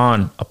going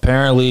on?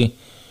 Apparently,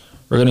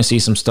 we're going to see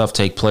some stuff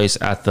take place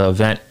at the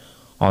event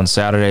on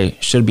Saturday.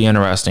 Should be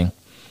interesting.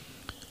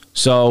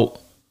 So,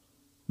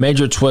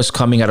 Major twist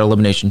coming at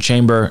Elimination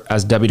Chamber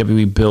as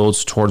WWE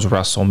builds towards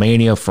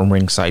WrestleMania from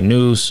Ringside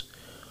News.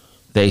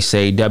 They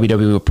say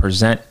WWE will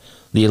present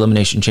the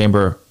Elimination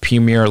Chamber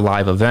premiere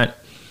live event.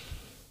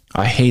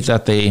 I hate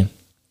that they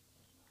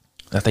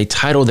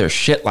title their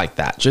shit like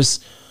that.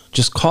 Just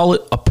call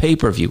it a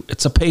pay-per-view.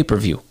 It's a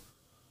pay-per-view.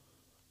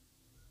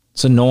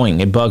 It's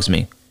annoying. It bugs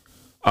me.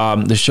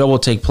 The show will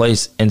take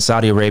place in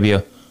Saudi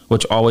Arabia,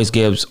 which always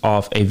gives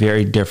off a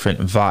very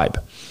different vibe.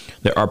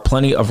 There are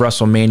plenty of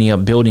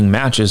WrestleMania building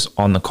matches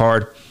on the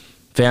card.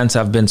 Fans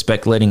have been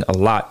speculating a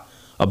lot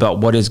about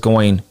what is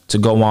going to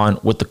go on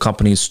with the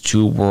company's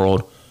 2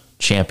 world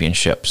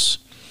championships.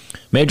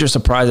 Major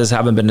surprises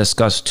haven't been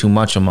discussed too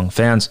much among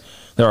fans.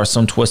 There are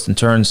some twists and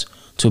turns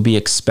to be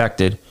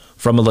expected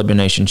from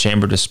Elimination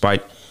Chamber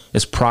despite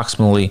its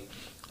proximity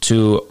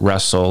to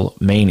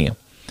WrestleMania.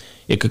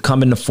 It could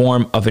come in the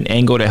form of an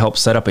angle to help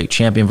set up a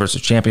champion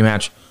versus champion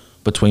match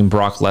between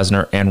Brock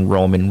Lesnar and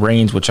Roman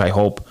Reigns, which I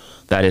hope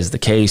that is the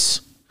case.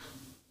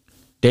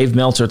 Dave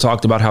Meltzer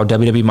talked about how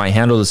WWE might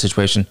handle the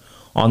situation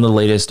on the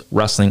latest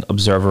Wrestling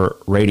Observer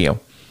Radio.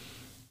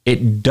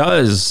 It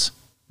does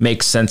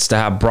make sense to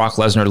have Brock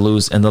Lesnar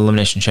lose in the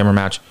Elimination Chamber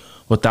match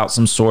without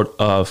some sort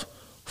of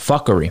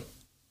fuckery.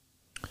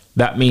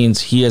 That means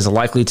he is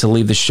likely to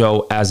leave the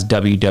show as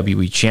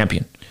WWE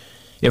champion.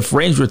 If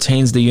Reigns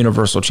retains the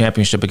Universal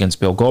Championship against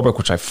Bill Goldberg,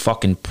 which I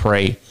fucking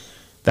pray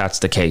that's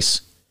the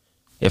case.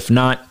 If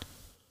not,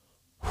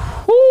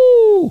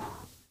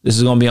 this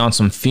is going to be on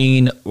some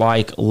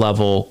Fiend-like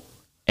level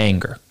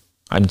anger.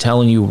 I'm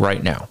telling you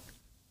right now.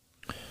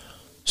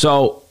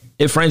 So,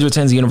 if Reigns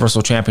retains the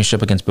Universal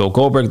Championship against Bill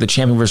Goldberg, the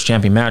champion versus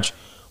champion match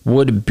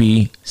would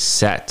be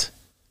set.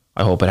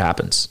 I hope it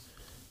happens.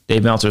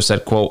 Dave Meltzer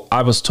said, quote,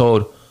 I was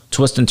told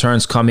twists and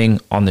turns coming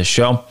on this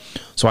show,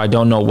 so I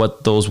don't know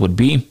what those would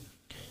be.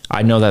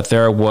 I know that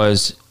there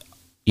was,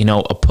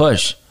 a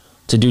push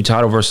to do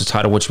title versus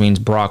title, which means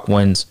Brock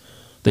wins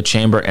the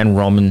Chamber and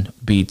Roman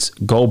beats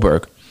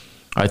Goldberg.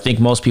 I think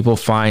most people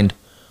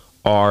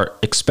are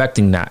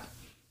expecting that.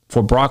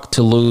 For Brock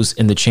to lose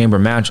in the Chamber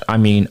match, I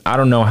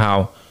don't know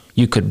how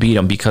you could beat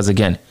him because,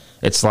 again,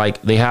 it's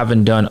like they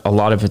haven't done a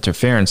lot of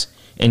interference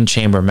in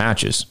Chamber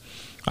matches.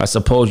 I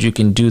suppose you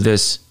can do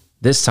this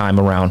time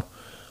around,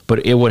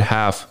 but it would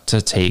have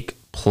to take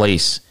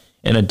place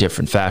in a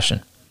different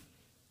fashion.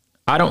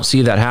 I don't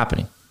see that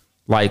happening.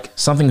 Like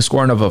something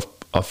scoring of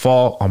a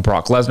fall on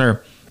Brock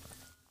Lesnar,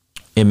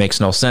 it makes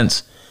no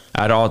sense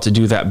at all to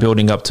do that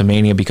building up to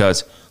Mania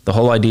because the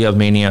whole idea of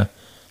Mania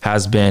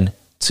has been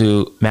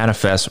to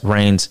manifest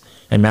Reigns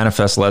and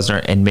manifest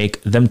Lesnar and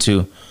make them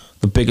two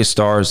the biggest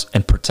stars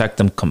and protect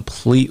them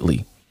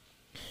completely.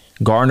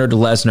 Garnered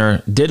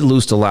Lesnar did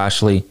lose to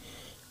Lashley,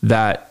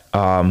 but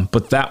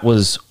that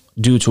was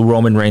due to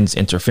Roman Reigns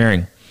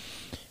interfering.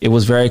 It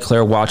was very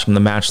clear watching the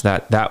match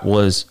that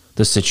was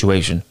the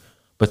situation,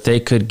 but they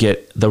could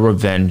get the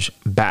revenge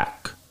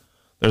back.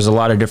 There's a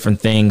lot of different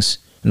things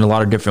and a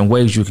lot of different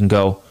ways you can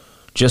go,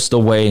 just the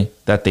way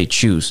that they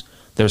choose.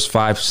 There's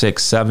 5,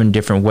 6, 7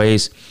 different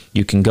ways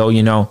you can go,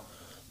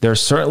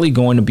 There's certainly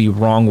going to be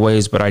wrong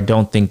ways, but I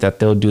don't think that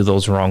they'll do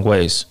those wrong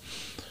ways.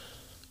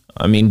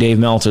 Dave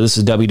Meltzer, this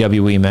is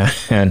WWE,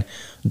 man.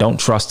 Don't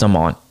trust them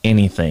on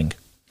anything.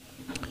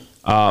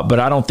 But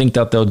I don't think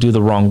that they'll do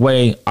the wrong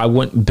way. I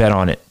wouldn't bet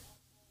on it.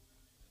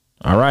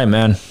 All right,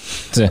 man.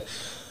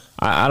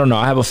 I don't know.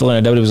 I have a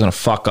feeling that WWE is going to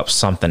fuck up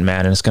something,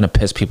 man, and it's going to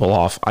piss people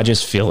off. I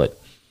just feel it.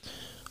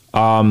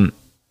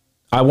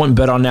 I wouldn't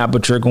bet on that,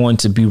 but you're going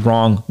to be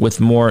wrong with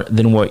more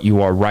than what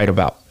you are right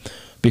about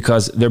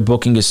because their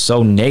booking is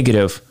so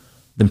negative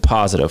than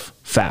positive.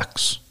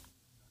 Facts.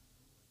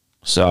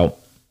 So,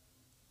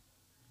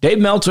 Dave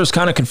Meltzer is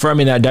kind of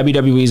confirming that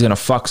WWE is going to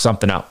fuck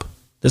something up.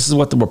 This is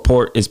what the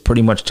report is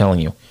pretty much telling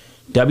you.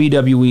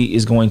 WWE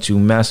is going to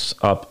mess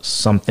up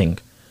something.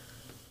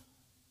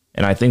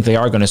 And I think they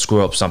are going to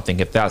screw up something.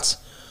 If that's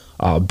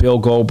Bill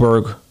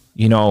Goldberg,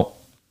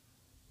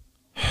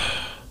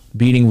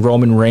 beating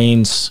Roman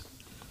Reigns,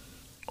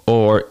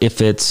 or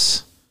if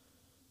it's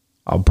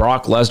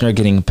Brock Lesnar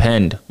getting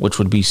pinned, which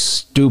would be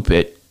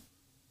stupid.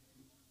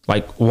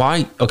 Like,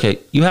 why? Okay,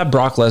 you have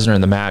Brock Lesnar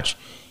in the match.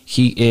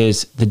 He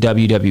is the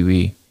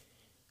WWE,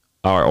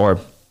 or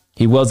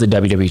he was the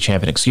WWE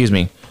champion, excuse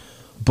me.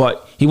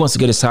 But he wants to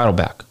get his title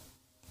back.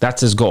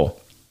 That's his goal.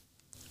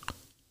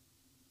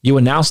 You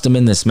announced him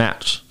in this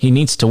match. He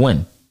needs to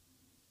win.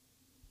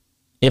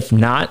 If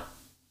not,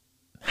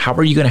 how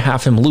are you going to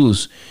have him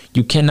lose?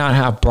 You cannot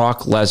have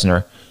Brock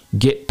Lesnar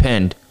get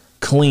pinned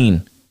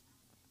clean.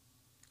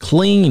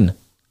 Clean.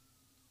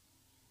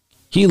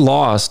 He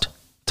lost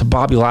to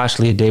Bobby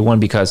Lashley at day one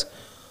because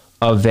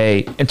of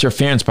a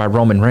interference by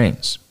Roman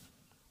Reigns.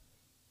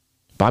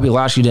 Bobby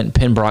Lashley didn't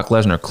pin Brock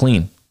Lesnar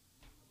clean.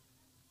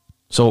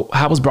 So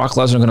how was Brock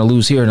Lesnar going to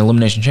lose here in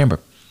Elimination Chamber?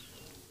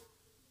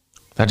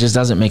 That just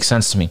doesn't make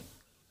sense to me.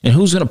 And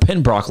who's going to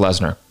pin Brock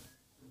Lesnar?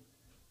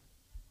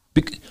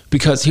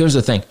 Because here's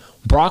the thing.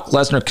 Brock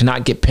Lesnar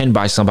cannot get pinned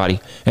by somebody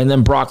and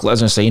then Brock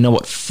Lesnar say, you know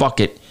what, fuck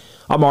it.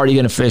 I'm already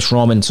going to face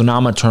Roman, so now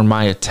I'm going to turn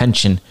my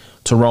attention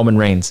to Roman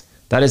Reigns.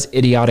 That is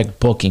idiotic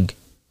booking,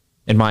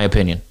 in my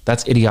opinion.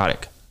 That's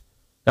idiotic.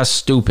 That's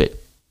stupid.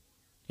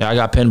 Yeah, I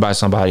got pinned by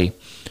somebody.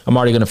 I'm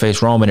already going to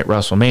face Roman at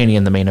WrestleMania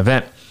in the main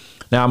event.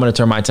 Now I'm going to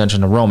turn my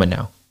attention to Roman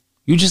now.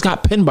 You just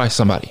got pinned by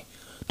somebody.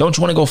 Don't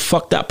you want to go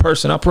fuck that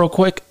person up real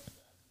quick?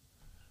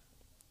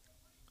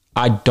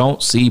 I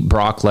don't see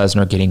Brock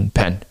Lesnar getting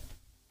pinned.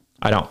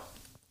 I don't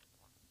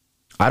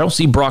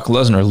see Brock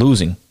Lesnar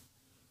losing.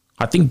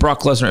 I think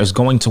Brock Lesnar is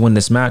going to win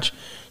this match,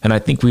 and I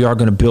think we are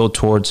going to build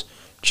towards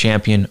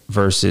champion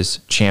versus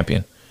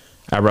champion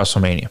at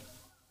WrestleMania.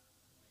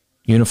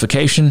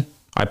 Unification,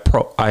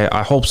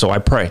 I hope so. I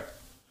pray.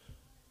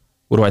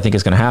 What do I think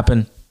is going to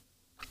happen?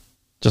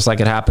 Just like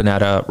it happened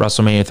at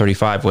WrestleMania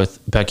 35 with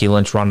Becky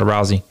Lynch, Ronda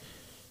Rousey,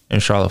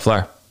 and Charlotte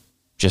Flair.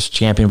 Just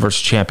champion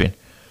versus champion.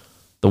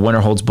 The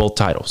winner holds both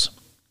titles.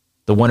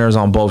 The winner is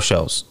on both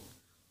shows.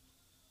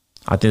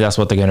 I think that's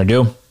what they're going to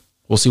do.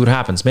 We'll see what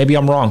happens. Maybe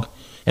I'm wrong.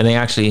 And they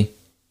actually,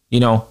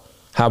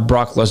 have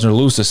Brock Lesnar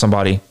lose to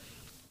somebody.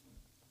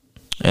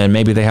 And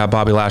maybe they have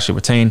Bobby Lashley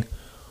retain.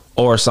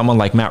 Or someone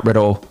like Matt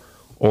Riddle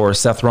or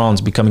Seth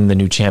Rollins becoming the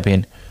new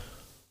champion.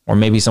 Or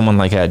maybe someone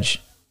like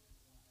Edge.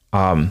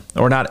 Or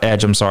not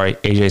Edge, I'm sorry,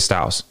 AJ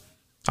Styles.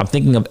 I'm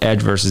thinking of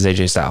Edge versus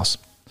AJ Styles.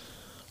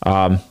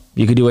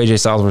 You could do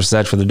AJ Styles versus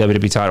Edge for the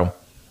WWE title.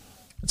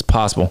 It's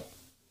possible.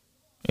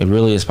 It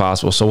really is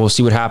possible. So we'll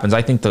see what happens.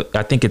 I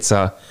think it's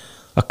a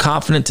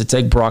confident to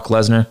take Brock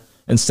Lesnar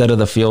instead of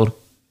the field.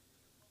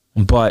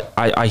 But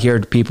I hear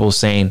people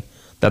saying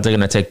that they're going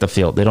to take the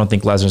field. They don't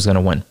think Lesnar's going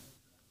to win.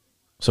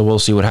 So we'll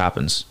see what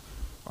happens.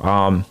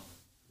 WWE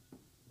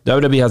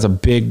has a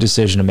big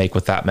decision to make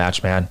with that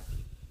match, man.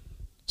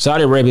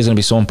 Saudi Arabia is going to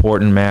be so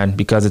important, man,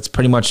 because it's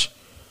pretty much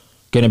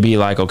going to be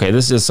like, okay,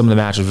 this is some of the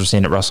matches we're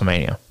seeing at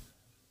WrestleMania.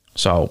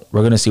 So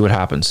we're going to see what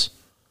happens.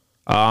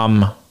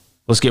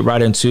 Let's get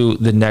right into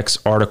the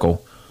next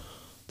article.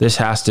 This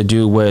has to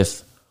do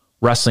with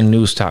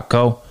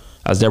WrestlingNews.co,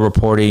 as they're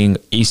reporting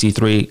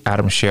EC3,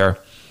 Adam Scherr,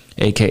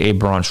 a.k.a.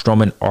 Braun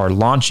Strowman, are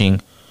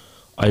launching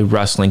a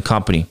wrestling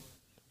company.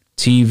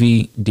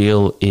 TV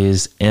deal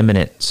is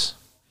imminent.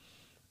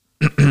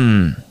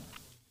 I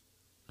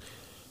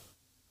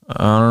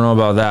don't know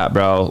about that,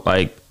 bro.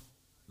 Like,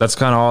 that's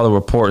kind of all the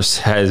report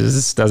says.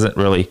 This doesn't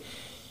really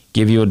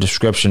give you a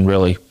description,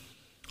 really.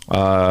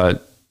 I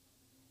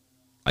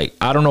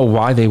don't know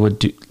why they would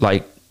do,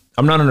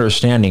 I'm not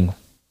understanding.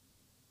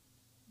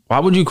 Why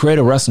would you create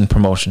a wrestling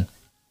promotion?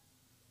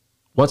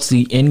 What's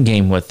the end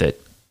game with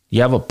it?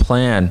 You have a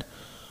plan.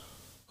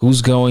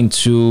 Who's going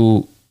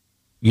to,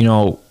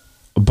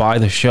 buy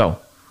the show?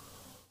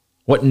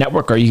 What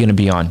network are you going to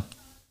be on?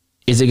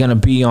 Is it going to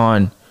be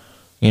on,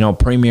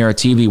 Premiere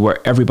TV, where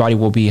everybody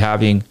will be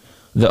having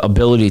the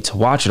ability to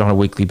watch it on a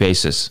weekly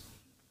basis?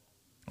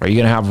 Are you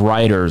going to have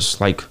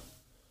writers?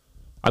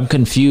 I'm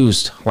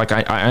confused.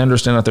 I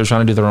understand that they're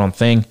trying to do their own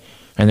thing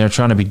and they're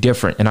trying to be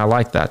different, and I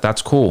like that.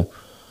 That's cool.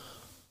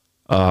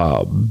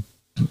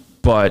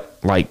 But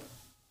I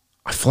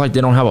feel like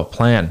they don't have a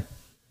plan.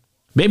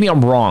 Maybe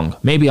I'm wrong.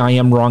 Maybe I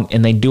am wrong,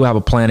 and they do have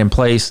a plan in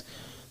place.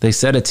 They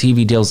said a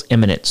TV deal's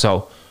imminent,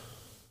 so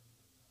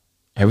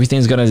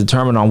everything's going to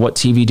determine on what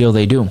TV deal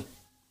they do.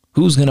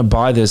 Who's going to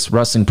buy this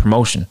wrestling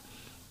promotion?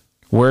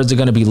 Where is it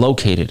going to be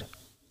located?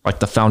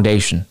 The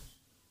foundation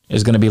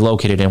is going to be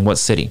located in what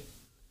city?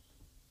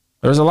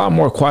 There's a lot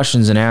more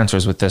questions and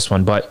answers with this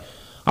one, but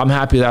I'm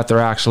happy that they're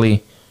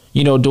actually,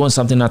 doing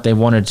something that they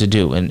wanted to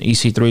do. And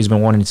EC3 has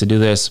been wanting to do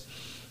this.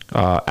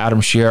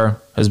 Adam Scherr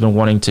has been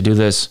wanting to do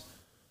this.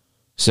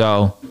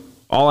 So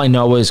all I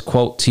know is,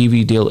 quote,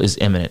 TV deal is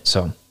imminent.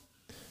 So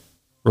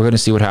we're going to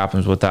see what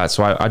happens with that.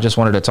 So I just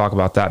wanted to talk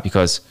about that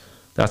because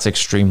that's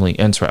extremely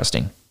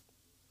interesting.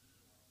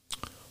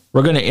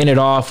 We're going to end it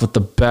off with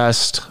the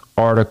best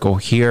article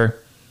here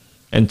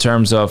in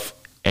terms of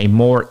a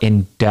more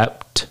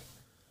in-depth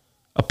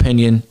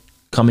opinion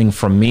coming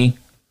from me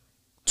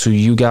to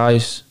you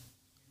guys.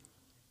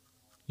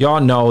 Y'all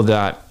know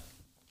that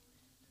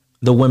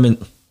the women,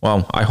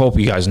 well, I hope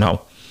you guys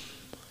know,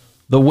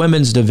 the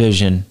women's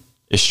division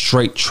is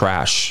straight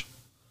trash.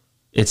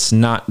 It's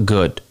not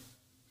good.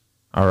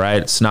 All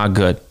right? It's not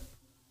good.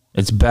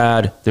 It's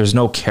bad. There's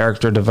no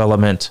character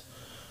development.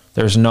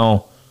 There's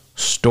no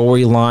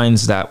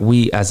storylines that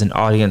we as an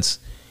audience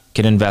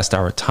can invest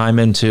our time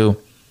into.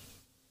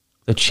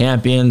 The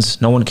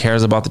champions, no one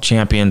cares about the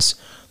champions.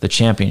 The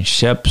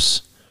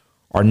championships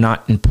are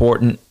not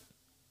important.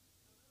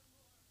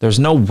 There's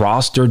no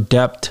roster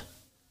depth.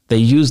 They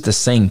use the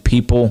same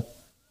people.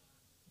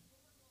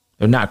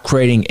 They're not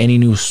creating any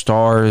new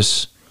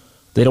stars.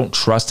 They don't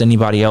trust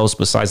anybody else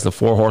besides the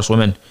 4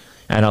 Horsewomen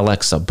and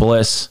Alexa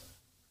Bliss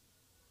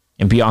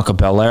and Bianca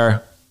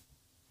Belair.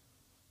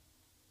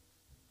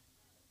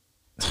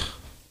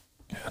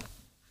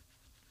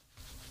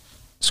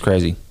 It's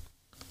crazy.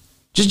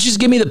 Just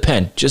give me the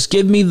pen. Just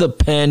give me the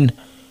pen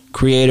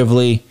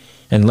creatively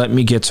and let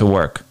me get to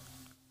work.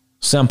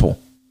 Simple.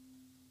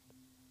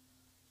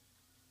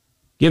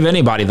 Give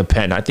anybody the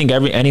pen. I think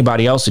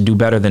anybody else would do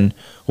better than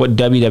what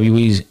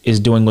WWE is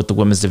doing with the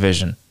women's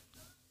division.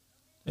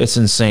 It's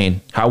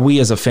insane how we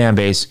as a fan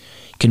base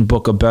can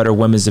book a better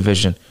women's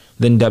division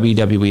than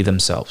WWE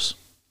themselves.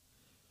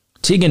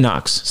 Tegan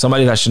Nox,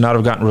 somebody that should not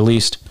have gotten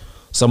released,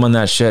 someone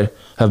that should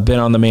have been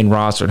on the main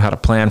roster and had a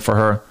plan for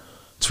her.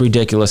 It's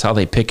ridiculous how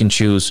they pick and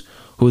choose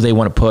who they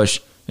want to push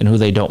and who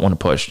they don't want to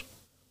push.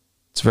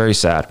 It's very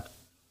sad.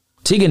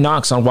 Tegan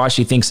Nox on why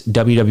she thinks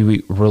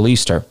WWE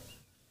released her.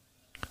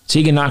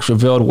 Tegan Nox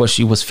revealed what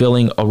she was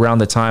feeling around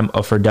the time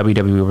of her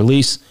WWE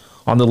release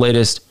on the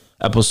latest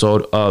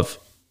episode of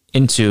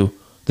Into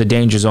the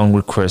Danger Zone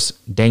with Chris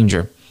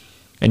Danger.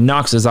 In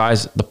Nox's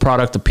eyes, the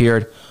product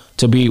appeared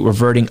to be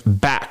reverting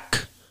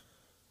back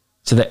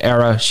to the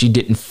era she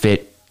didn't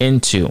fit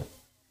into.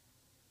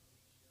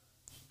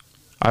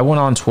 I went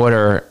on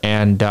Twitter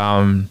and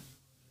I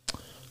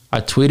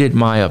tweeted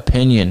my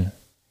opinion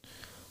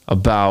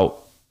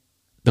about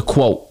the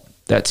quote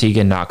that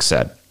Tegan Nox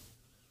said.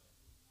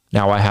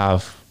 Now I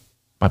have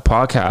my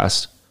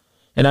podcast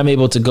and I'm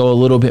able to go a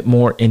little bit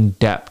more in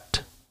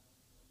depth.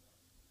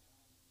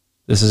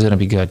 This is going to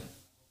be good.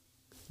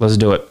 Let's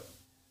do it.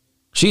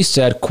 She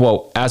said,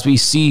 quote, as we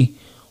see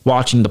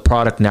watching the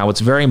product now, it's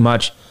very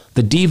much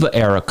the diva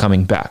era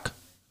coming back.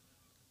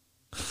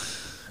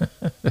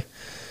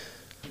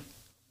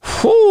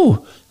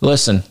 Whew.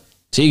 Listen,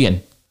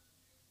 Tegan,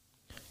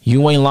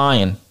 you ain't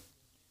lying.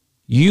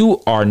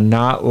 You are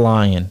not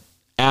lying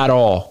at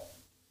all.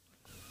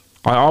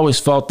 I always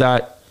felt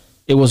that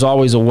it was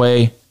always a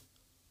way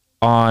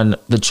on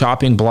the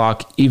chopping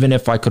block, even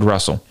if I could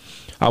wrestle.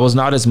 I was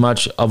not as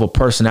much of a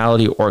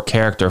personality or a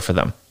character for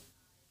them.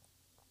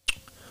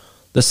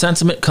 The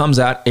sentiment comes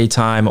at a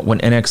time when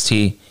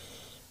NXT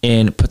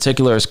in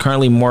particular is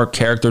currently more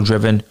character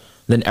driven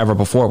than ever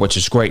before, which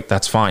is great.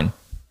 That's fine.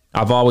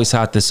 I've always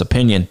had this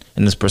opinion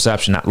and this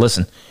perception that,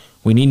 listen,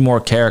 we need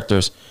more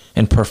characters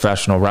in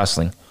professional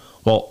wrestling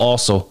while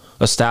also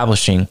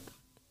establishing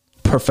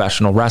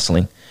professional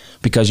wrestling,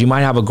 because you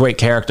might have a great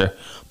character,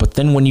 but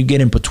then when you get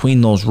in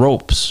between those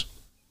ropes,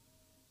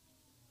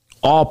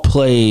 all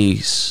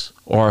plays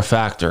are a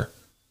factor.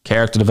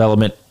 Character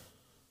development,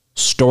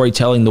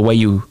 storytelling, the way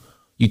you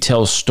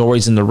tell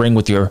stories in the ring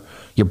with your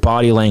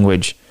body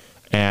language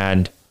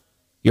and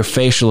your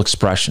facial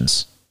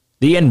expressions.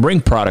 The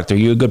in-ring product, are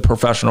you a good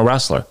professional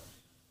wrestler?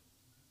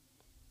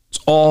 It's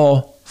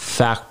all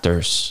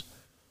factors,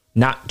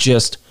 not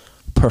just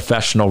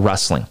professional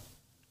wrestling.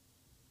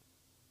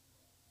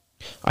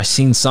 I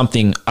seen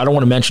something, I don't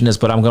want to mention this,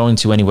 but I'm going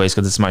to anyways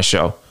because it's my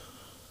show.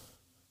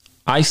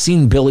 I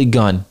seen Billy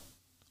Gunn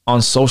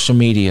on social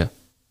media.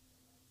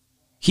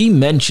 He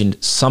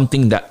mentioned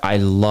something that I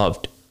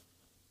loved.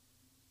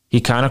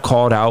 He kind of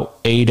called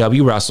out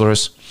AEW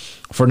wrestlers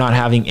for not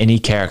having any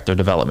character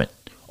development.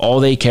 All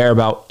they care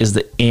about is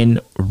the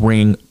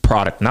in-ring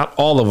product. Not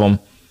all of them,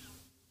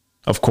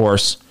 of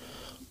course,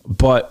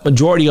 but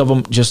majority of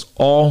them just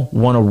all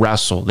want to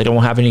wrestle. They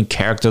don't have any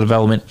character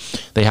development.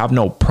 They have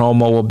no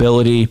promo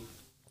ability.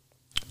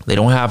 They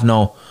don't have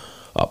no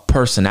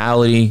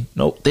personality.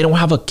 No, they don't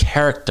have a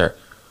character.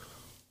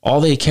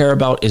 All they care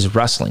about is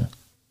wrestling.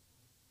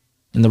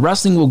 And the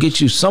wrestling will get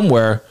you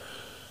somewhere.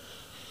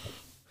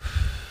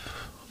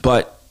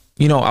 But,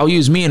 you know, I'll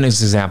use me in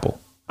this example.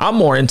 I'm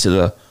more into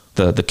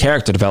the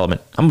character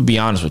development. I'm going to be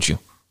honest with you.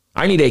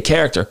 I need a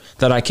character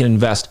that I can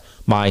invest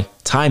my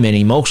time in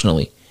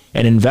emotionally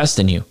and invest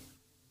in you.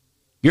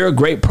 You're a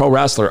great pro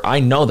wrestler.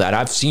 I know that.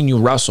 I've seen you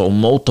wrestle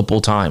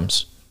multiple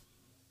times.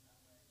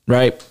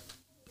 Right?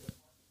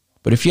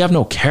 But if you have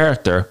no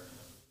character,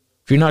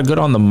 if you're not good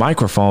on the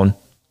microphone,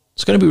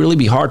 it's going to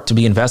be hard to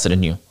be invested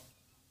in you.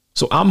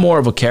 So I'm more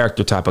of a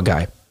character type of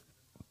guy.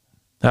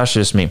 That's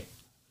just me.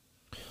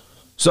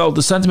 So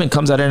the sentiment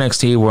comes at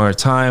NXT. We're in a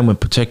time in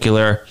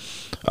particular,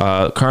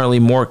 currently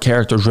more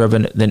character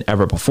driven than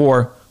ever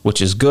before,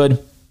 which is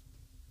good.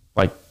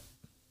 Like,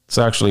 it's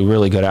actually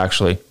really good,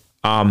 actually.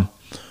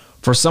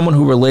 For someone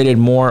who related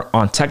more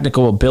on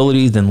technical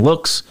ability than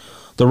looks,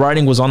 the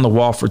writing was on the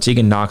wall for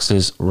Tegan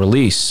Nox's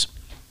release.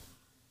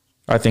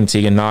 I think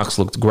Tegan Nox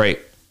looked great.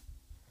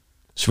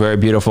 She's very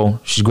beautiful.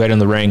 She's great in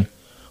the ring.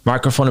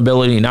 Microphone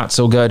ability, not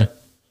so good.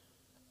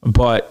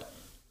 But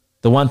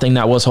the one thing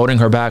that was holding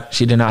her back,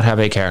 she did not have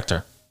a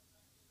character.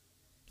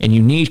 And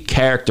you need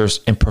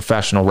characters in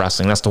professional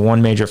wrestling. That's the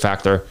one major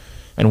factor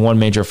and one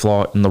major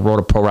flaw in the world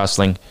of pro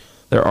wrestling.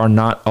 There are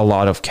not a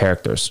lot of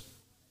characters.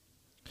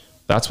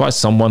 That's why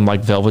someone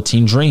like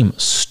Velveteen Dream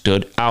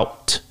stood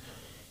out.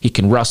 He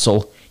can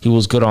wrestle. He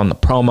was good on the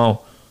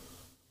promo.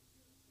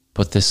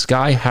 But this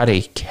guy had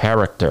a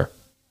character.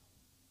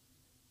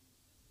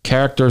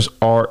 Characters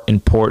are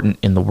important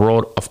in the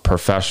world of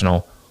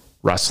professional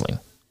wrestling.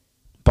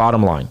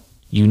 Bottom line,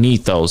 you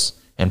need those,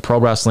 and pro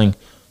wrestling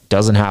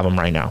doesn't have them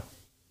right now.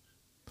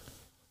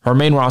 Her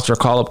main roster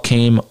call-up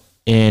came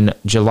in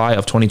July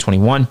of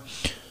 2021,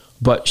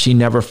 but she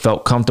never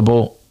felt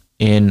comfortable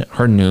in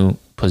her new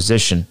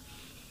position.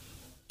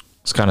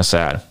 It's kind of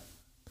sad.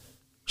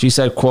 She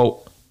said,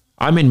 quote,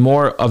 I'm in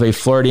more of a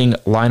flirting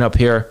lineup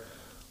here.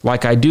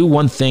 Like I do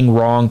one thing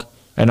wrong,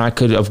 and I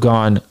could have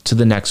gone to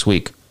the next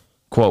week.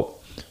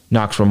 Quote,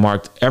 Nox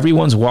remarked,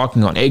 everyone's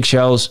walking on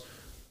eggshells.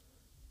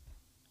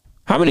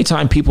 How many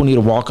times people need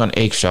to walk on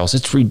eggshells?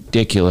 It's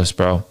ridiculous,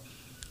 bro.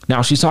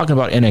 Now, she's talking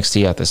about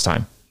NXT at this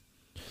time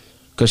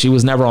because she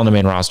was never on the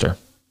main roster.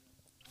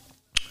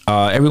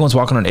 Everyone's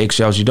walking on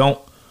eggshells. You don't,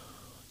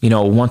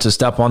 want to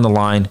step on the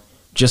line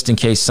just in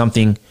case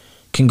something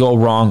can go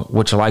wrong,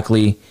 which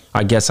likely,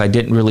 I guess I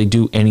didn't really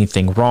do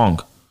anything wrong,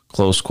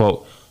 close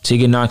quote.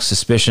 Tegan Nox's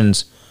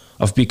suspicions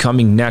of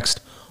becoming next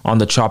on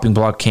the chopping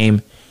block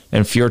came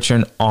in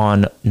fruition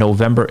on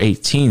November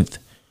 18th,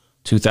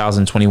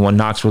 2021.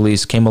 Nox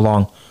release came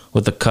along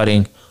with the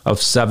cutting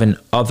of 7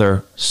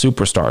 other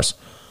superstars.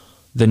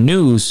 The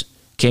news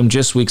came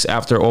just weeks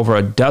after over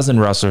a dozen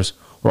wrestlers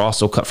were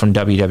also cut from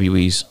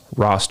WWE's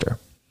roster.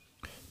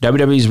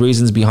 WWE's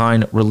reasons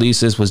behind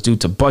releases was due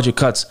to budget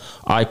cuts.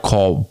 I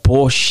call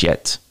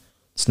bullshit.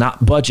 It's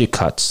not budget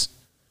cuts.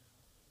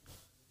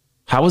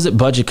 How is it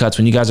budget cuts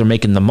when you guys are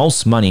making the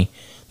most money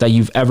that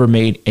you've ever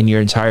made in your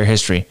entire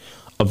history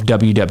of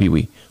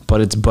WWE?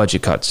 But it's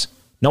budget cuts.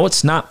 No,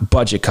 it's not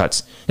budget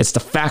cuts. It's the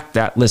fact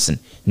that, listen,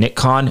 Nick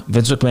Khan,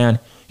 Vince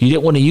McMahon, you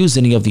didn't want to use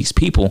any of these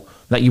people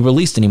that you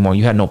released anymore.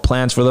 You had no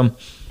plans for them,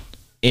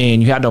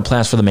 and you had no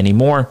plans for them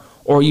anymore,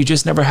 or you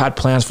just never had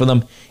plans for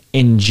them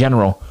in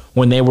general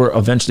when they were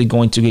eventually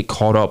going to get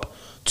called up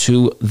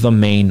to the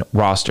main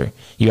roster.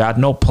 You had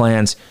no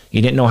plans.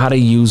 You didn't know how to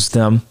use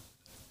them.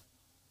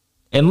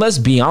 And let's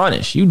be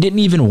honest, you didn't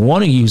even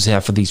want to use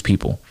half of these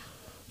people.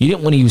 You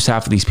didn't want to use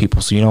half of these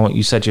people. So you know what?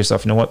 You said to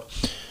yourself, you know what?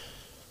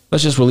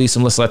 Let's just release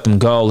them. Let's let them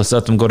go. Let's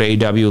let them go to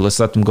AEW. Let's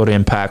let them go to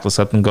Impact. Let's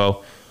let them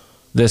go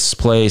this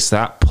place,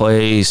 that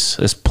place,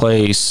 this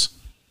place.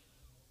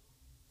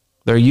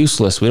 They're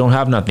useless. We don't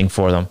have nothing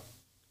for them.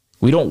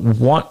 We don't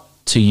want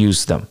to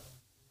use them.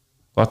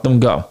 Let them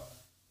go.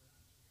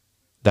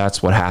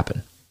 That's what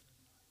happened.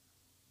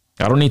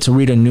 I don't need to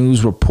read a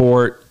news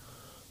report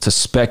to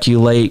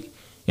speculate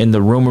in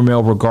the rumor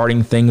mill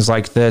regarding things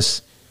like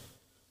this.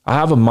 I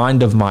have a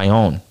mind of my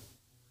own.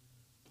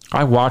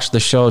 I watch the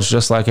shows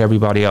just like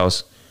everybody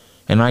else,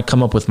 and I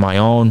come up with my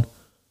own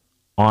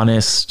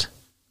honest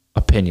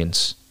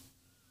opinions.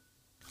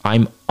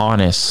 I'm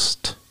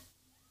honest.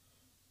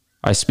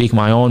 I speak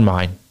my own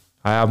mind.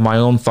 I have my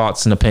own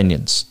thoughts and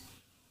opinions.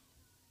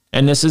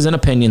 And this is an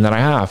opinion that I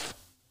have.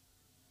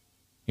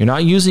 You're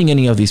not using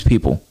any of these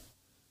people,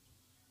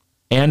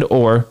 and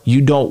or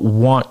you don't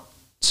want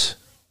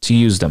to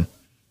use them.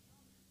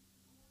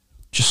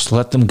 Just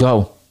let them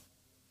go.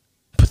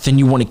 But then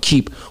you want to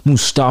keep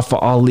Mustafa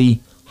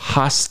Ali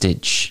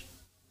hostage.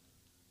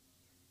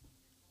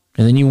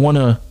 And then you want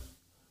to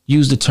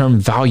use the term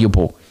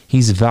valuable.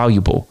 He's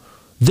valuable.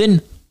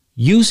 Then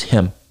use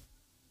him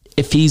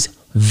if he's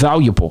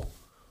valuable.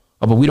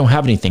 Oh, but we don't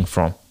have anything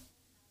from him.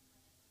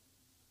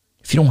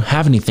 If you don't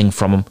have anything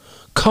from him,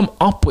 come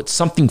up with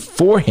something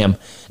for him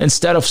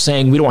instead of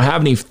saying we don't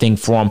have anything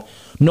for him,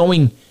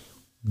 knowing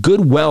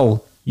good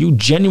well you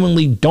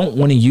genuinely don't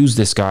want to use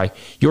this guy.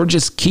 You're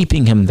just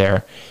keeping him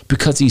there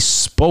because he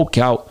spoke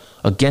out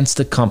against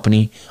the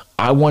company.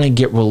 I want to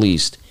get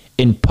released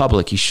in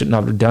public. He shouldn't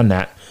have done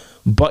that,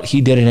 but he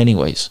did it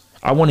anyways.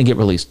 I want to get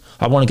released.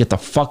 I want to get the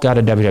fuck out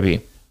of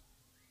WWE.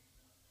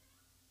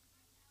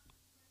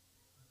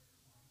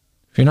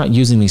 If you're not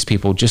using these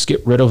people, just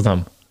get rid of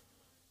them.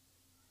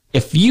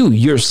 If you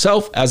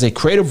yourself as a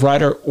creative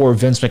writer or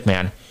Vince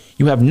McMahon,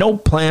 you have no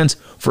plans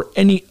for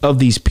any of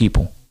these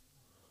people,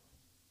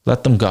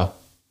 let them go.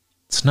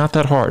 It's not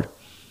that hard.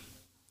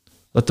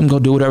 Let them go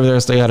do whatever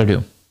else they got to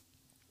do.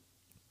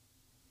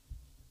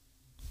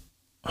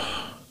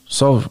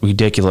 So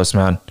ridiculous,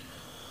 man.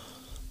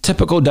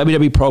 Typical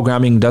WWE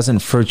programming doesn't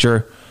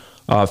feature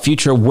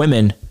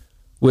women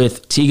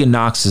with Tegan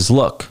Nox's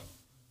look.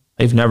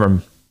 They've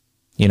never,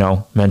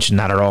 mentioned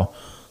that at all.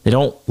 They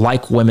don't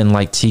like women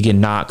like Tegan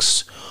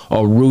Nox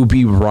or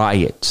Ruby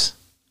Riott.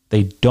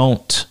 They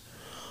don't.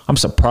 I'm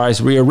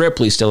surprised Rhea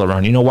Ripley's still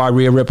around. You know why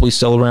Rhea Ripley's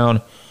still around?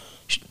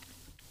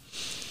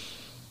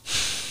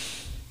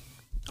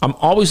 I'm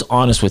always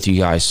honest with you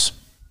guys.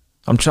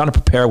 I'm trying to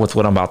prepare with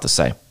what I'm about to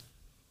say.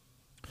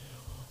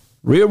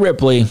 Rhea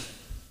Ripley,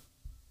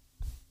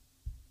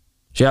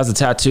 she has a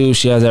tattoo.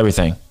 She has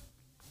everything,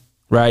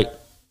 right?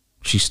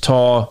 She's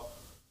tall.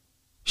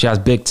 She has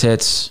big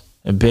tits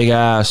and big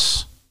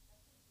ass.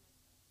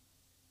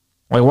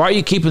 Like, why are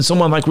you keeping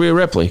someone like Rhea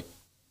Ripley?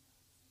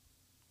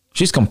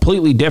 She's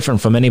completely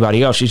different from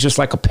anybody else. She's just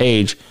like a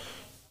Paige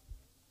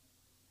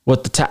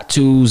with the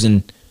tattoos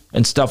and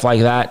stuff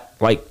like that.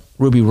 Like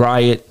Ruby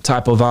Riott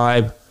type of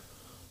vibe.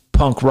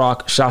 Punk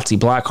rock. Shotzi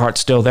Blackheart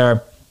still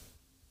there.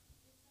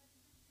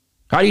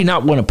 How do you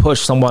not want to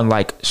push someone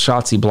like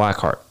Shotzi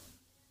Blackheart?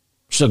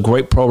 She's a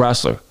great pro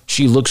wrestler.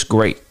 She looks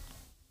great.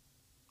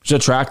 She's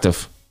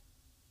attractive.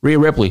 Rhea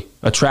Ripley,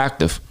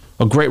 attractive.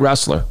 A great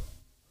wrestler.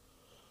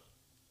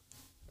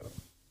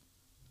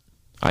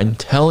 I'm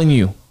telling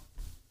you,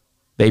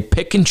 they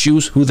pick and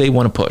choose who they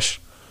want to push.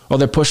 Oh,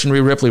 they're pushing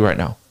Rhea Ripley right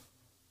now.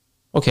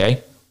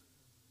 Okay.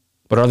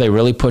 But are they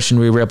really pushing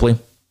Rhea Ripley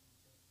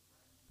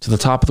to the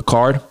top of the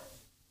card?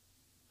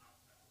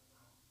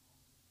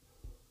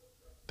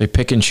 They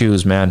pick and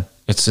choose, man.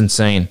 It's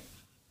insane.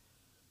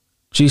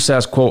 She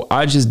says, quote,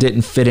 "I just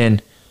didn't fit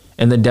in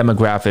the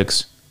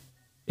demographics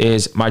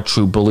is my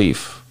true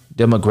belief."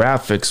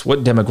 Demographics?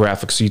 What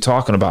demographics are you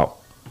talking about?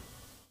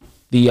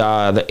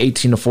 The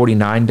 18 to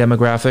 49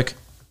 demographic?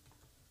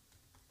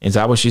 Is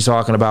that what she's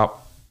talking about?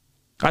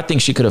 I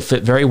think she could have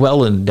fit very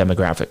well in the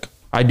demographic.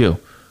 I do.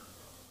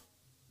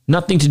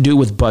 Nothing to do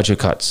with budget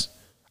cuts.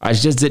 I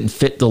just didn't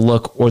fit the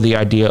look or the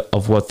idea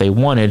of what they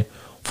wanted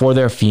for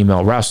their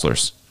female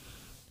wrestlers.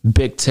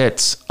 Big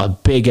tits, a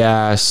big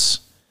ass,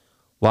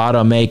 a lot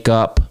of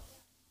makeup.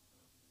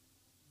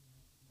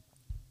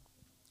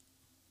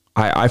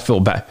 I feel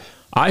bad.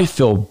 I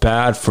feel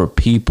bad for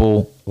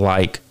people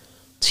like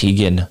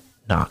Tegan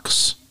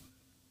Knox.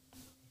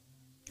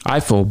 I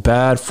feel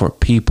bad for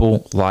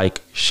people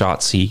like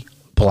Shotzi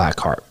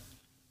Blackheart.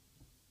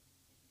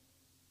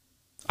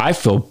 I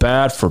feel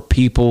bad for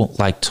people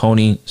like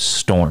Toni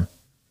Storm.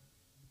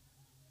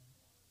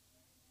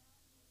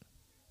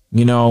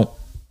 You know,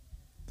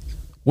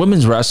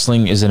 women's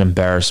wrestling is an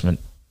embarrassment.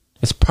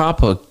 It's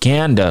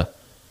propaganda.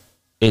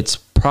 It's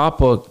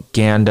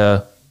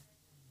propaganda.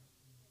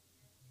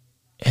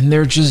 And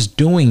they're just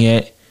doing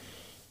it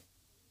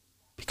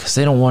because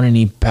they don't want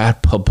any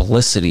bad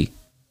publicity.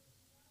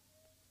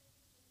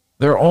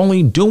 They're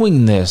only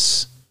doing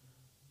this.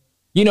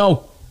 You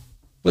know,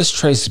 let's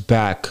trace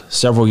back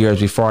several years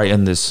before I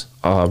end this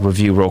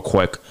review real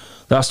quick.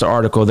 That's the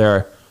article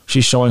there.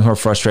 She's showing her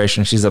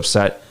frustration. She's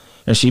upset.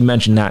 And she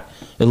mentioned that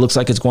it looks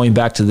like it's going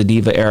back to the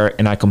Diva era,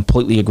 and I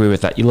completely agree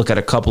with that. You look at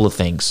a couple of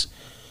things.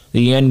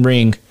 The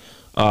in-ring,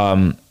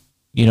 the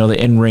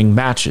in-ring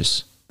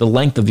matches, the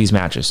length of these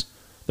matches.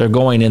 They're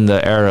going in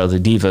the era of the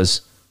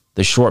Divas,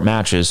 the short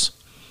matches.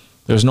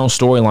 There's no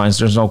storylines.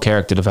 There's no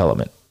character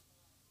development.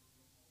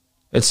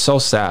 It's so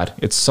sad.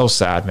 It's so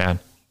sad, man.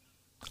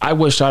 I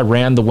wish I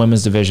ran the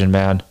women's division,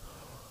 man.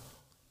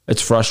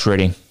 It's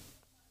frustrating.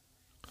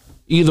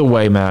 Either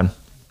way, man.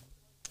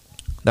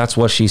 That's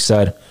what she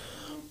said.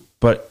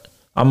 But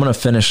I'm going to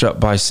finish up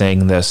by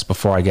saying this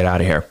before I get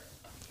out of here.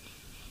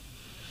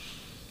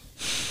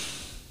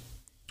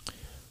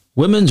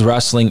 Women's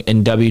wrestling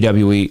in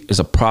WWE is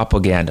a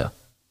propaganda.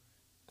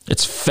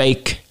 It's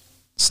fake.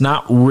 It's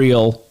not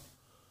real.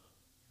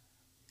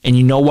 And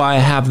you know why I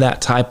have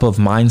that type of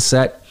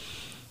mindset?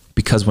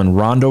 Because when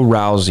Ronda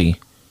Rousey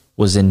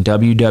was in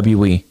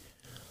WWE,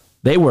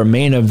 they were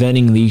main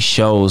eventing these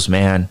shows,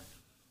 man.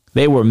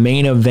 They were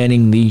main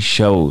eventing these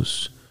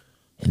shows.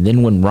 And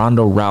then when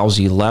Ronda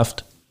Rousey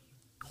left,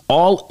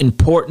 all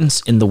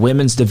importance in the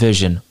women's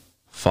division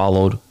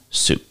followed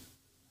suit.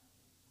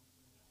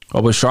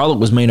 Oh, but Charlotte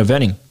was main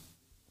eventing.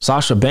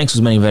 Sasha Banks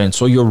was main eventing.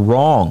 So you're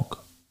wrong.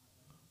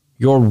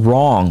 You're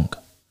wrong.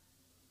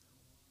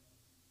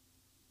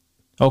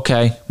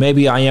 Okay,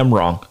 maybe I am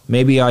wrong.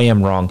 Maybe I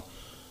am wrong.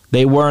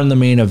 They were in the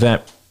main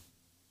event.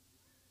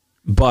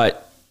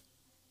 But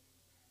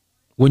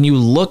when you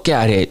look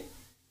at it,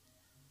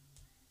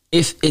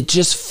 if it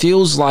just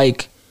feels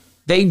like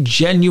they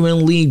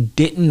genuinely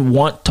didn't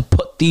want to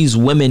put these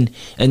women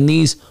in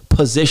these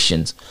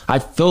positions. I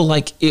feel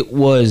like it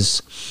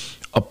was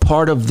a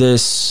part of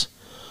this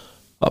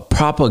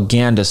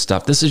propaganda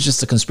stuff. This is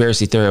just a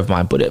conspiracy theory of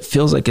mine, but it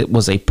feels like it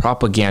was a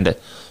propaganda.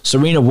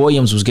 Serena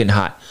Williams was getting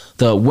hot.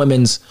 The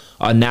women's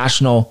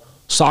national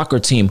soccer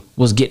team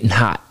was getting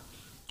hot.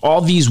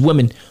 All these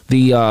women,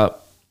 the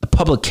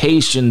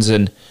publications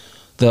and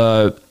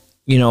the,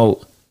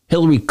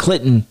 Hillary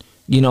Clinton,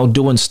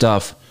 doing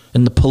stuff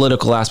in the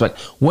political aspect.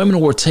 Women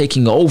were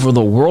taking over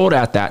the world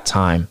at that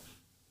time.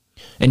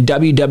 And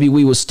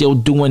WWE was still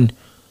doing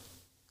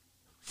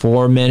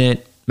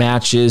 4-minute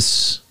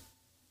matches,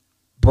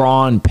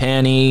 bra and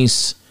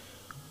panties,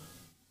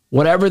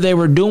 whatever they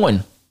were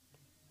doing.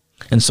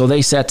 And so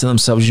they said to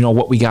themselves, you know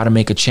what, we got to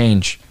make a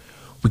change.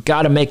 We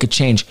got to make a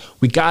change.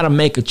 We got to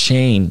make a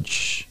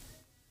change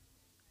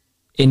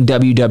in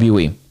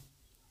WWE.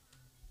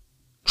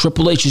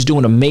 Triple H is doing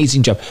an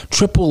amazing job.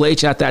 Triple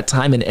H at that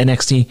time in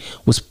NXT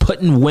was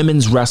putting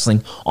women's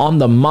wrestling on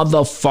the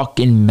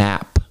motherfucking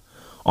map.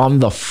 On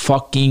the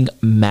fucking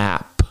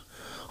map.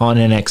 On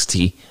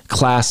NXT.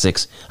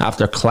 Classics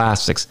after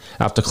classics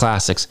after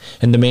classics.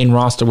 And the main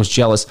roster was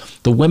jealous.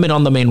 The women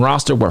on the main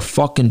roster were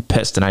fucking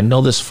pissed. And I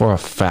know this for a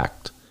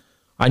fact.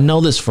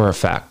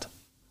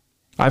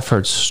 I've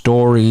heard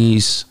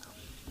stories,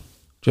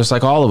 just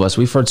like all of us.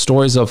 We've heard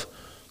stories of,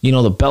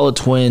 the Bella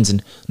Twins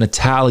and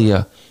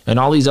Natalya and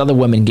all these other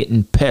women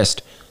getting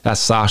pissed. That's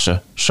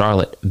Sasha,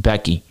 Charlotte,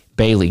 Becky,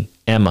 Bayley,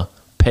 Emma,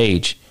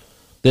 Paige,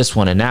 this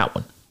one and that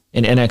one.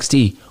 In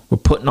NXT, we're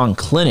putting on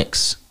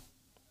clinics.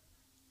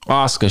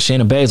 Asuka,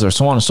 Shayna Baszler,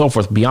 so on and so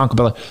forth, Bianca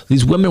Belair.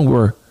 These women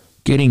were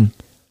getting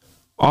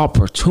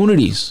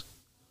opportunities.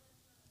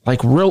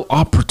 Like real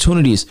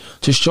opportunities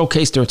to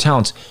showcase their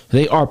talents.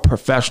 They are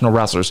professional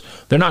wrestlers.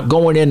 They're not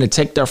going in to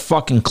take their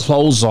fucking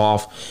clothes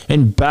off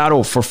and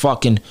battle for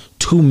fucking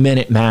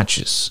 2-minute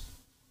matches.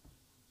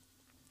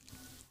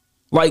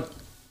 Like,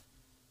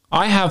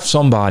 I have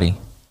somebody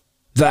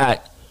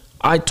that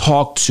I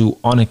talk to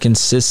on a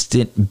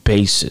consistent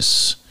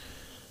basis.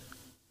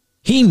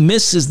 He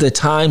misses the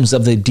times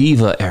of the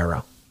Diva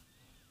era.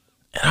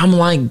 And I'm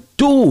like,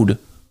 dude,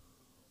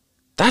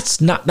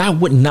 that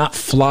would not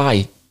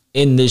fly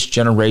in this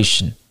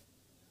generation,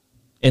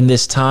 in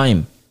this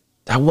time.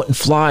 That wouldn't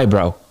fly,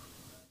 bro.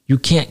 You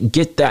can't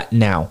get that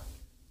now.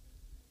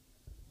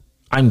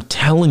 I'm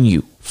telling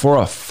you for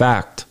a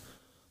fact,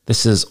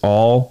 this is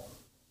all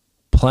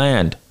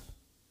planned.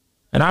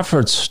 And I've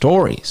heard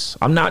stories.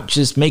 I'm not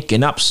just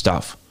making up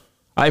stuff.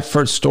 I've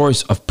heard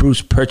stories of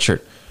Bruce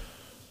Pritchard.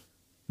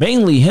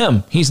 Mainly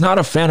him. He's not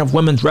a fan of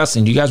women's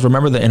wrestling. Do you guys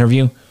remember the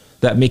interview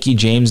that Mickie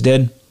James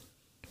did?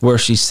 Where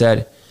she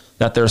said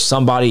that there's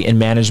somebody in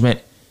management.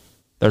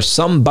 There's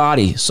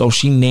somebody. So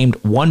she named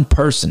one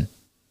person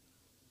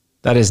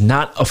that is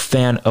not a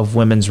fan of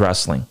women's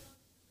wrestling.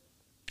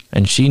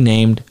 And she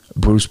named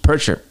Bruce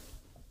Pritchard.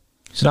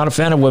 He's not a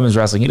fan of women's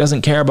wrestling. He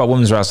doesn't care about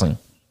women's wrestling.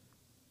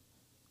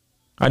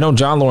 I know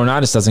John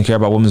Laurinaitis doesn't care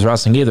about women's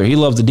wrestling either. He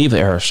loves the Diva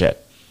era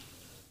shit.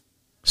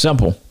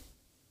 Simple.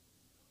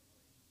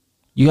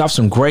 You have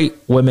some great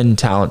women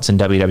talents in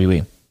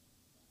WWE.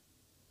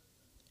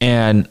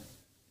 And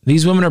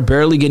these women are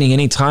barely getting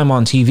any time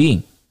on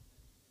TV.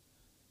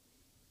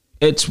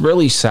 It's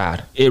really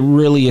sad. It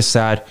really is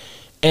sad.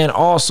 And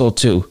also,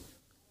 too,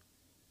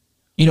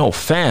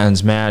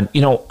 fans, man,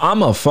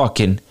 I'm a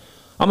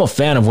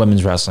fan of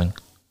women's wrestling.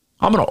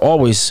 I'm going to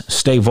always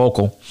stay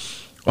vocal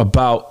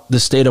about the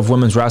state of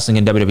women's wrestling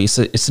in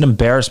WWE. It's an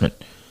embarrassment.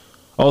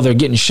 Oh, they're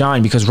getting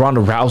shine because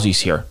Ronda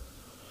Rousey's here.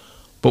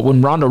 But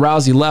when Ronda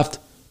Rousey left,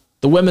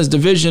 the women's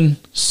division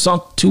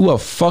sunk to a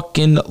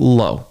fucking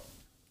low.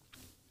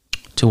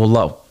 To a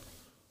low.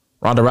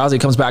 Ronda Rousey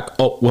comes back.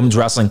 Oh, women's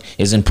wrestling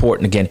is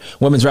important again.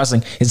 Women's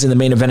wrestling is in the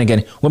main event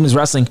again. Women's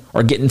wrestling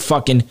are getting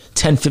fucking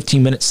 10,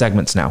 15-minute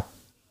segments now.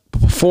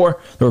 But before,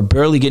 they were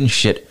barely getting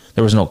shit.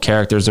 There was no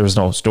characters. There was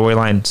no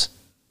storylines.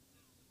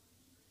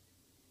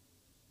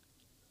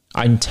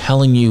 I'm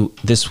telling you,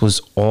 this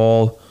was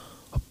all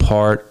a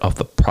part of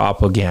the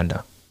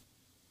propaganda.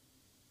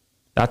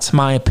 That's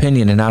my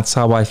opinion, and that's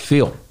how I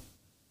feel.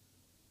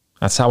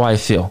 That's how I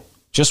feel.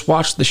 Just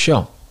watch the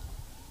show.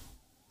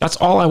 That's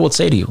all I would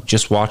say to you.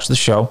 Just watch the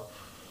show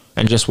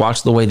and just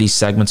watch the way these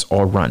segments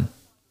are run.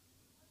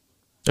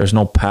 There's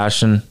no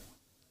passion.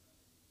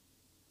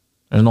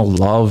 There's no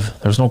love.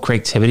 There's no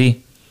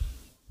creativity.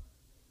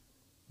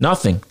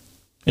 Nothing.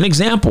 An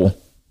example.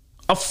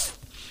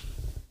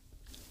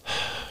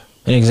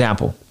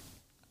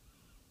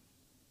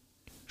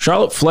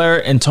 Charlotte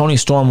Flair and Toni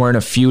Storm were in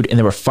a feud and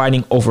they were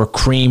fighting over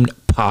creamed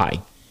pie.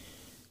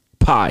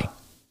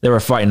 They were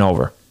fighting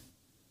over.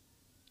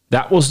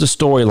 That was the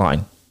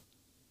storyline.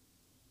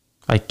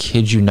 I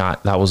kid you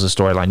not. That was the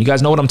storyline. You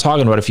guys know what I'm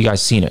talking about if you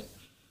guys seen it.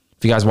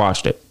 If you guys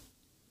watched it.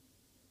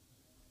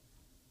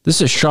 This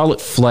is Charlotte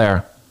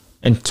Flair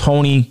and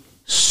Toni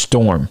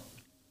Storm.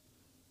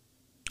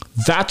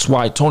 That's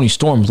why Toni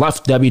Storm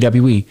left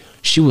WWE.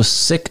 She was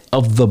sick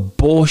of the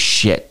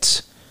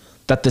bullshit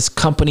that this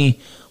company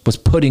was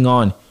putting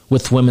on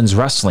with women's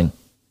wrestling.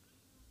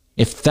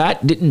 If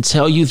that didn't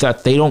tell you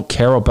that they don't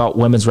care about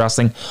women's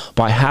wrestling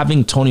by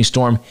having Toni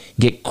Storm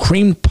get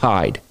cream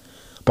pied,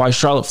 by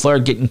Charlotte Flair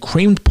getting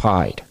creamed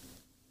pied,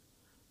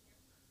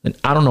 then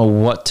I don't know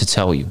what to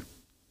tell you.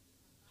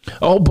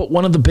 Oh, but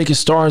one of the biggest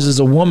stars is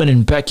a woman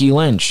in Becky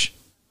Lynch.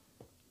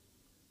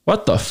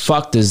 What the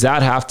fuck does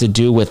that have to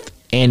do with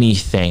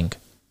anything?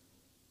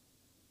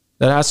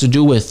 That has to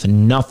do with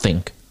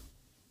nothing.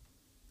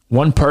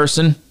 One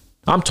person,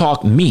 I'm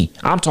talking me.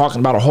 I'm talking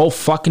about a whole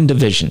fucking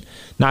division,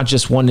 not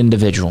just one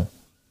individual.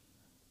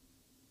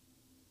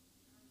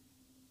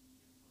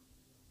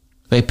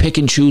 They pick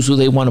and choose who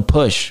they want to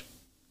push.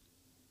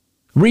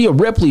 Rhea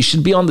Ripley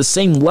should be on the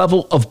same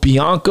level of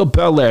Bianca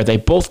Belair. They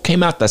both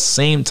came out at the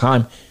same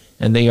time,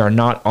 and they are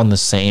not on the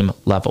same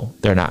level.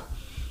 They're not.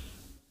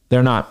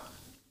 They're not.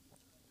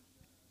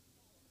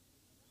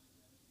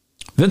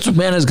 Vince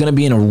McMahon is going to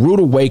be in a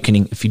rude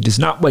awakening if he does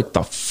not wake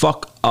the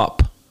fuck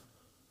up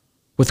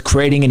with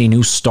creating any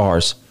new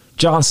stars.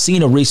 John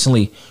Cena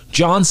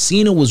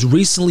was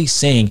recently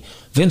saying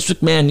Vince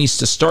McMahon needs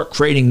to start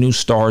creating new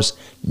stars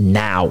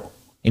now,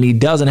 and he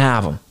doesn't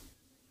have them.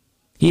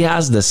 He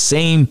has the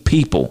same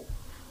people.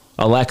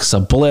 Alexa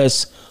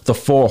Bliss, the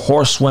 4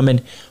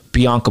 Horsewomen,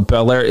 Bianca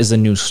Belair is a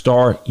new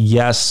star.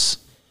 Yes.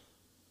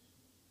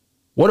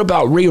 What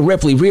about Rhea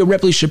Ripley? Rhea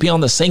Ripley should be on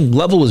the same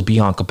level as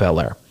Bianca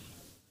Belair.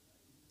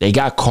 They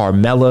got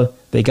Carmella.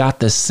 They got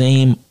the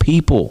same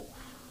people.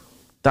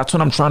 That's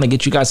what I'm trying to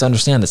get you guys to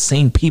understand. The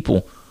same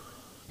people.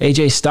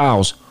 AJ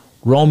Styles,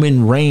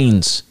 Roman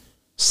Reigns,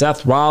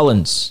 Seth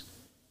Rollins,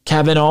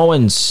 Kevin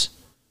Owens.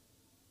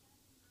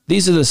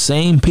 These are the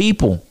same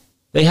people.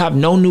 They have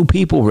no new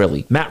people,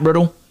 really. Matt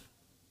Riddle,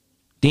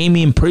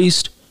 Damian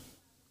Priest.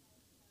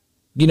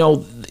 You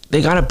know,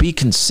 they got to be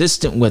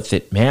consistent with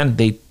it, man.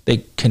 They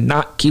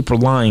cannot keep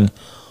relying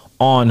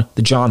on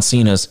the John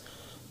Cenas,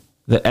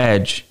 the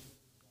Edge,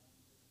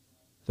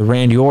 the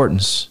Randy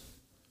Ortons,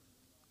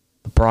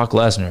 the Brock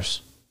Lesnars.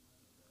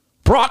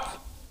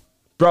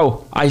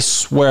 Bro, I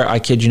swear, I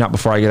kid you not,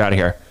 before I get out of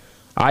here,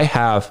 I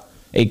have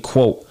a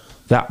quote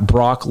that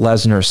Brock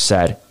Lesnar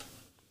said.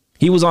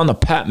 He was on the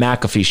Pat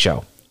McAfee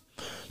show.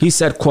 He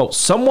said, quote,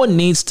 someone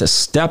needs to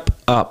step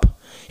up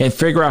and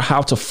figure out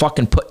how to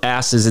fucking put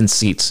asses in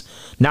seats,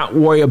 not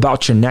worry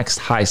about your next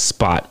high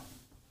spot.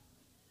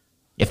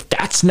 If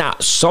that's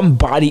not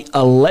somebody,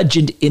 a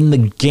legend in the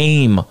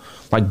game,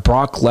 like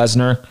Brock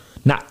Lesnar,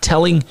 not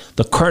telling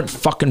the current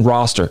fucking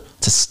roster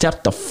to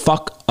step the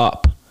fuck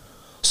up.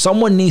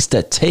 Someone needs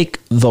to take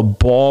the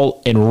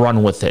ball and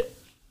run with it.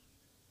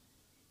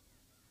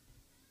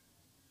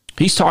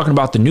 He's talking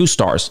about the new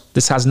stars.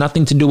 This has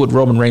nothing to do with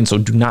Roman Reigns, so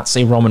do not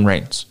say Roman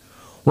Reigns.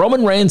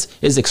 Roman Reigns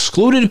is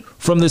excluded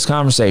from this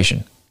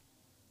conversation.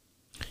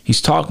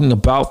 He's talking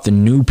about the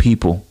new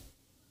people.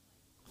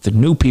 The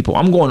new people.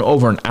 I'm going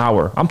over an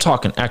hour. I'm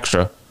talking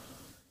extra.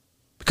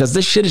 Because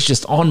this shit is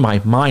just on my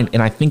mind,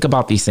 and I think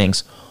about these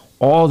things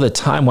all the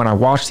time when I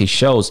watch these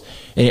shows,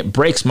 and it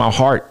breaks my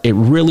heart. It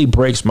really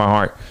breaks my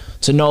heart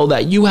to know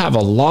that you have a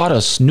lot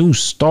of new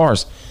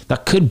stars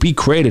that could be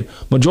created.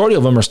 Majority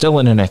of them are still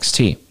in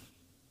NXT.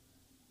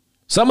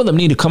 Some of them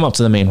need to come up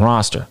to the main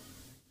roster,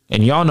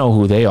 and y'all know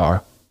who they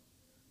are.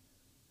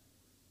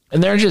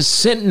 And they're just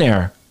sitting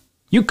there.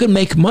 You could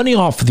make money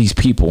off of these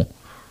people.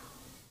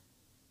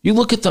 You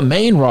look at the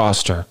main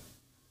roster.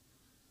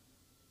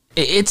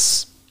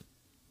 It's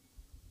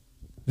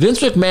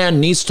Vince McMahon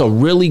needs to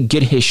really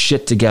get his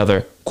shit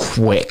together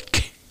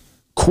quick.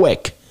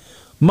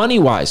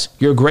 Money-wise,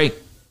 you're great.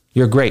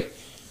 You're great.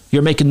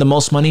 You're making the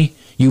most money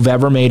you've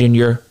ever made in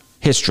your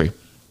history.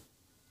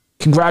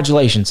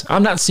 Congratulations.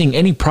 I'm not seeing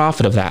any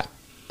profit of that.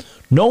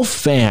 No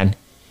fan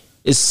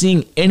is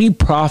seeing any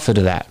profit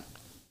of that.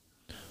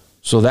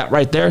 So that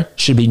right there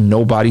should be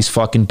nobody's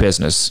fucking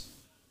business.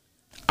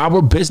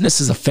 Our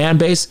business as a fan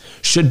base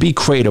should be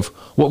creative.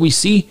 What we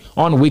see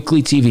on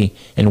weekly TV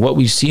and what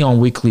we see on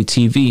weekly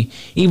TV,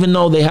 even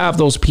though they have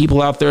those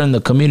people out there in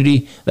the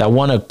community that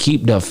want to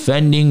keep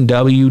defending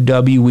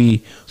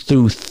WWE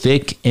through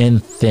thick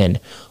and thin.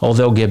 Oh,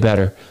 they'll get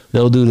better.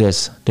 They'll do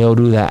this. They'll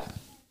do that.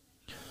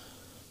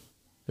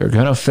 They're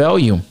going to fail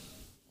you.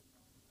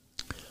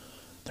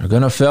 They're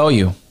going to fail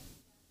you.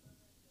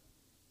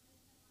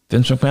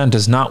 Vince McMahon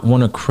does not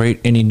want to create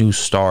any new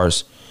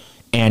stars.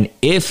 And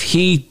if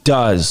he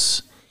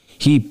does,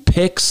 he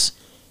picks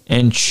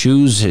and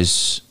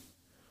chooses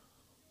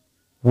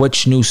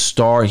which new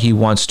star he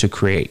wants to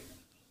create.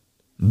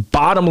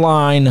 Bottom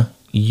line,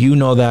 you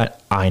know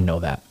that, I know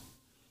that.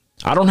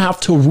 I don't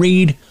have to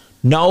read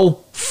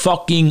no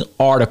fucking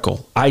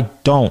article. I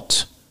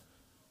don't.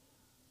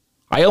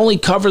 I only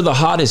cover the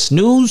hottest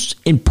news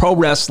in pro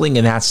wrestling,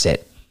 and that's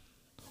it.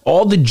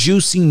 All the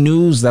juicy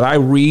news that I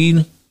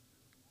read,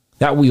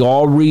 that we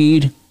all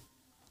read,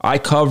 I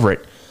cover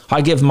it.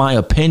 I give my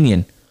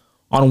opinion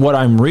on what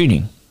I'm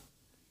reading.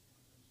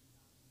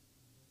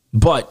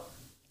 But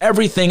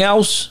everything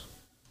else,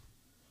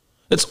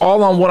 it's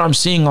all on what I'm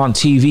seeing on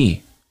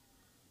TV.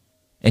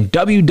 And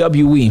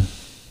WWE,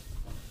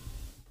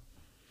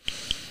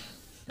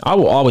 I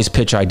will always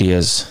pitch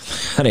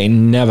ideas. That ain't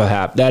never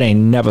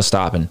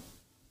stopping.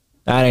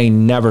 That ain't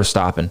never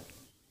stopping.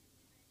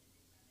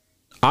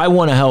 I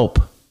want to help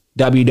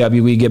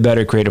WWE get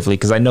better creatively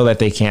because I know that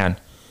they can.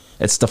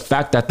 It's the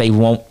fact that they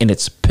won't, and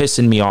it's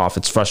pissing me off.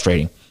 It's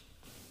frustrating.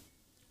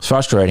 It's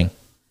frustrating.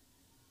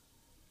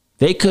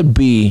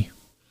 WWE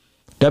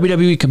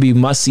could be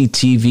must-see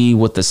TV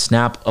with the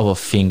snap of a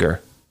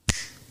finger.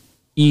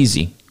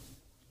 Easy.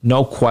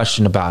 No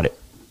question about it.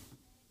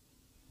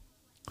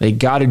 They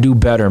got to do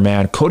better,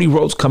 man. Cody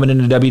Rhodes coming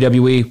into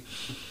WWE.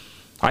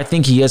 I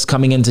think he is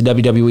coming into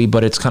WWE,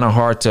 but it's kind of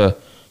hard to,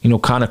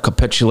 kind of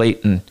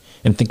capitulate and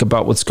think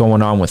about what's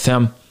going on with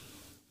him.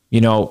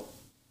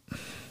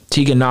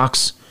 Tegan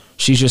Nox,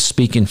 she's just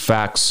speaking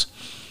facts.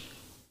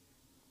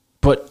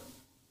 But,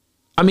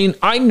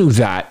 I knew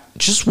that.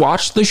 Just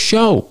watch the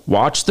show.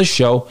 Watch the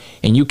show,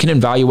 and you can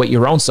evaluate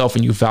your own self,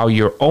 and you value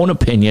your own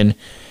opinion,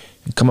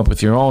 and come up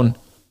with your own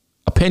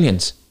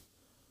opinions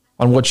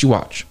on what you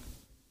watch.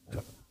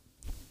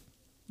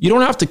 You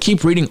don't have to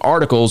keep reading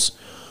articles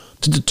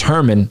to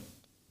determine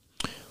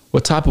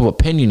what type of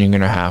opinion you're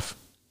going to have.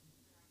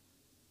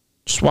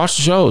 Just watch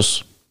the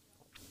shows.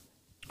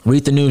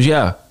 Read the news,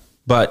 yeah.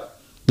 But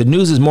the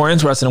news is more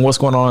interesting than what's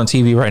going on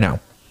TV right now.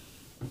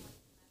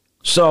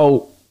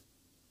 So,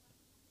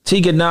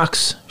 Tegan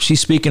Nox,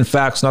 she's speaking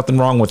facts. Nothing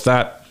wrong with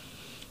that.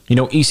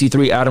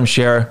 EC3, Adam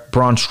Scherr,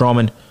 Braun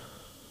Strowman,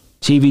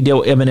 TV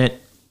deal imminent.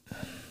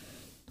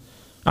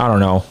 I don't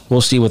know.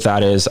 We'll see what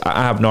that is.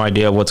 I have no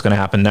idea what's going to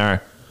happen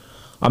there.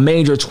 A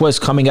major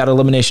twist coming out of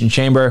Elimination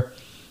Chamber.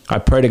 I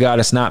pray to God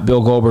it's not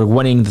Bill Goldberg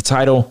winning the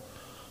title.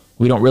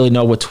 We don't really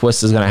know what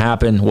twist is going to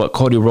happen, what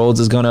Cody Rhodes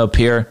is going to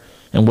appear,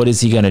 and what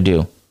is he going to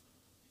do.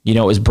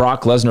 Is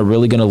Brock Lesnar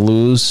really going to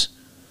lose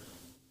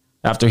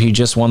after he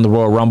just won the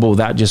Royal Rumble?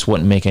 That just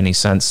wouldn't make any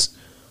sense.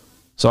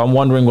 So I'm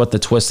wondering what the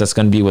twist that's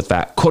going to be with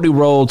that. Cody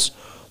Rhodes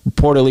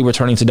reportedly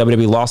returning to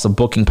WWE, loss of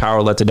booking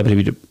power led to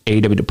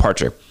AEW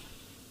departure.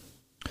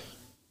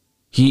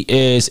 He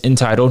is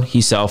entitled.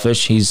 He's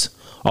selfish. He's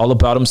all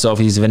about himself.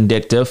 He's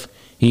vindictive.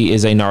 He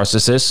is a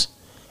narcissist.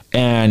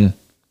 And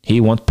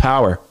he wants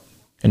power.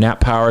 And that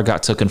power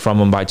got taken from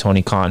him by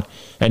Tony Khan.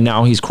 And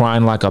now he's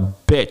crying like a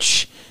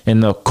bitch in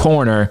the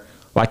corner,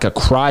 like a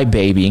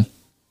crybaby.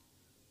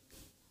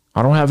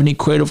 I don't have any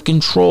creative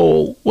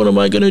control. What am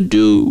I going to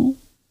do?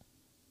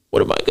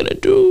 What am I going to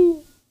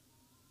do?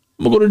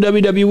 I'm going to go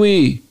to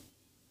WWE.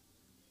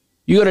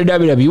 You go to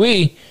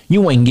WWE,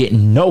 you ain't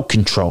getting no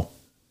control.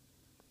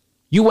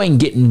 You ain't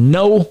getting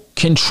no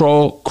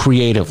control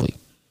creatively.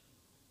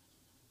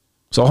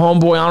 So,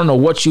 homeboy, I don't know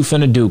what you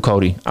finna do,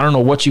 Cody. I don't know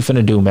what you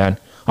finna do, man.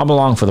 I'm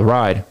along for the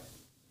ride.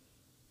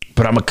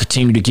 But I'm going to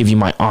continue to give you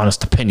my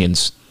honest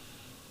opinions.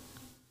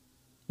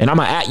 And I'm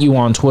going to at you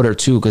on Twitter,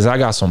 too, because I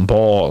got some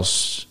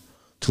balls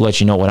to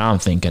let you know what I'm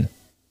thinking.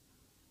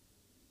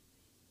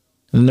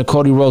 And then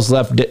Cody Rhodes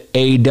left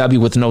AEW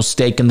with no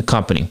stake in the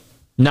company.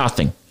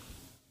 Nothing.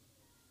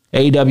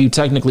 AEW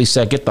technically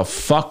said, get the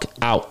fuck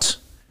out.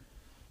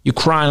 You're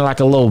crying like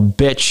a little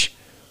bitch.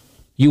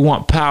 You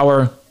want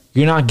power.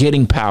 You're not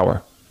getting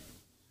power.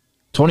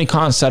 Tony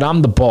Khan said,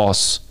 I'm the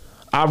boss.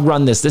 I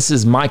run this. This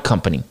is my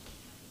company.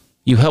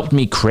 You helped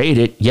me create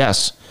it,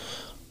 yes.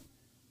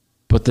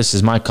 But this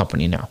is my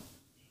company now.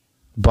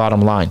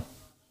 Bottom line.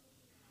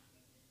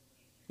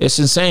 It's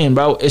insane,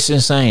 bro. It's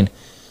insane.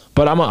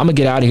 But I'm going to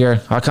get out of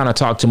here. I kind of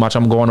talk too much.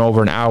 I'm going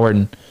over an hour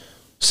and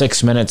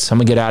 6 minutes. I'm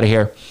going to get out of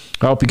here.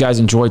 I hope you guys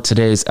enjoyed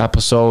today's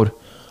episode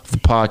of the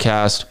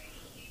podcast.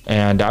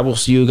 And I will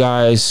see you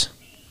guys,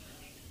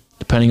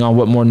 depending on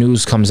what more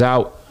news comes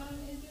out.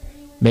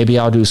 Maybe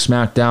I'll do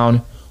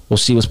SmackDown. We'll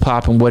see what's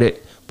popping with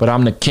it. But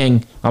I'm the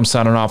king. I'm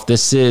signing off.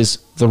 This is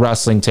the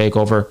Wrestling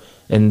Takeover.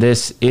 And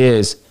this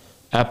is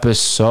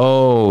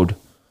episode.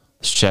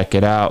 Let's check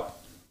it out.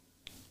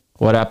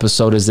 What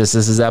episode is this?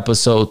 This is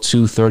episode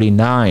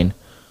 239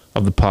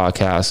 of the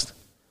podcast.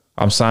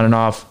 I'm signing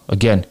off.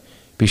 Again,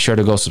 be sure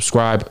to go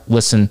subscribe,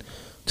 listen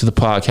to the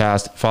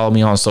podcast, follow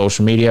me on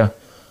social media.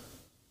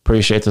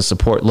 Appreciate the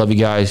support. Love you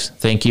guys.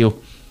 Thank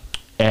you.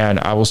 And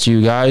I will see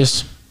you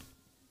guys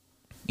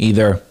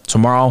either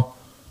tomorrow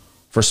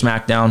for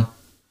SmackDown,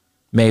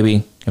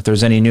 maybe, if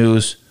there's any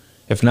news.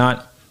 If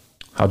not,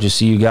 I'll just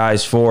see you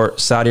guys for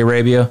Saudi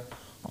Arabia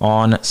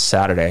on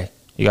Saturday.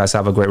 You guys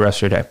have a great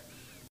rest of your day.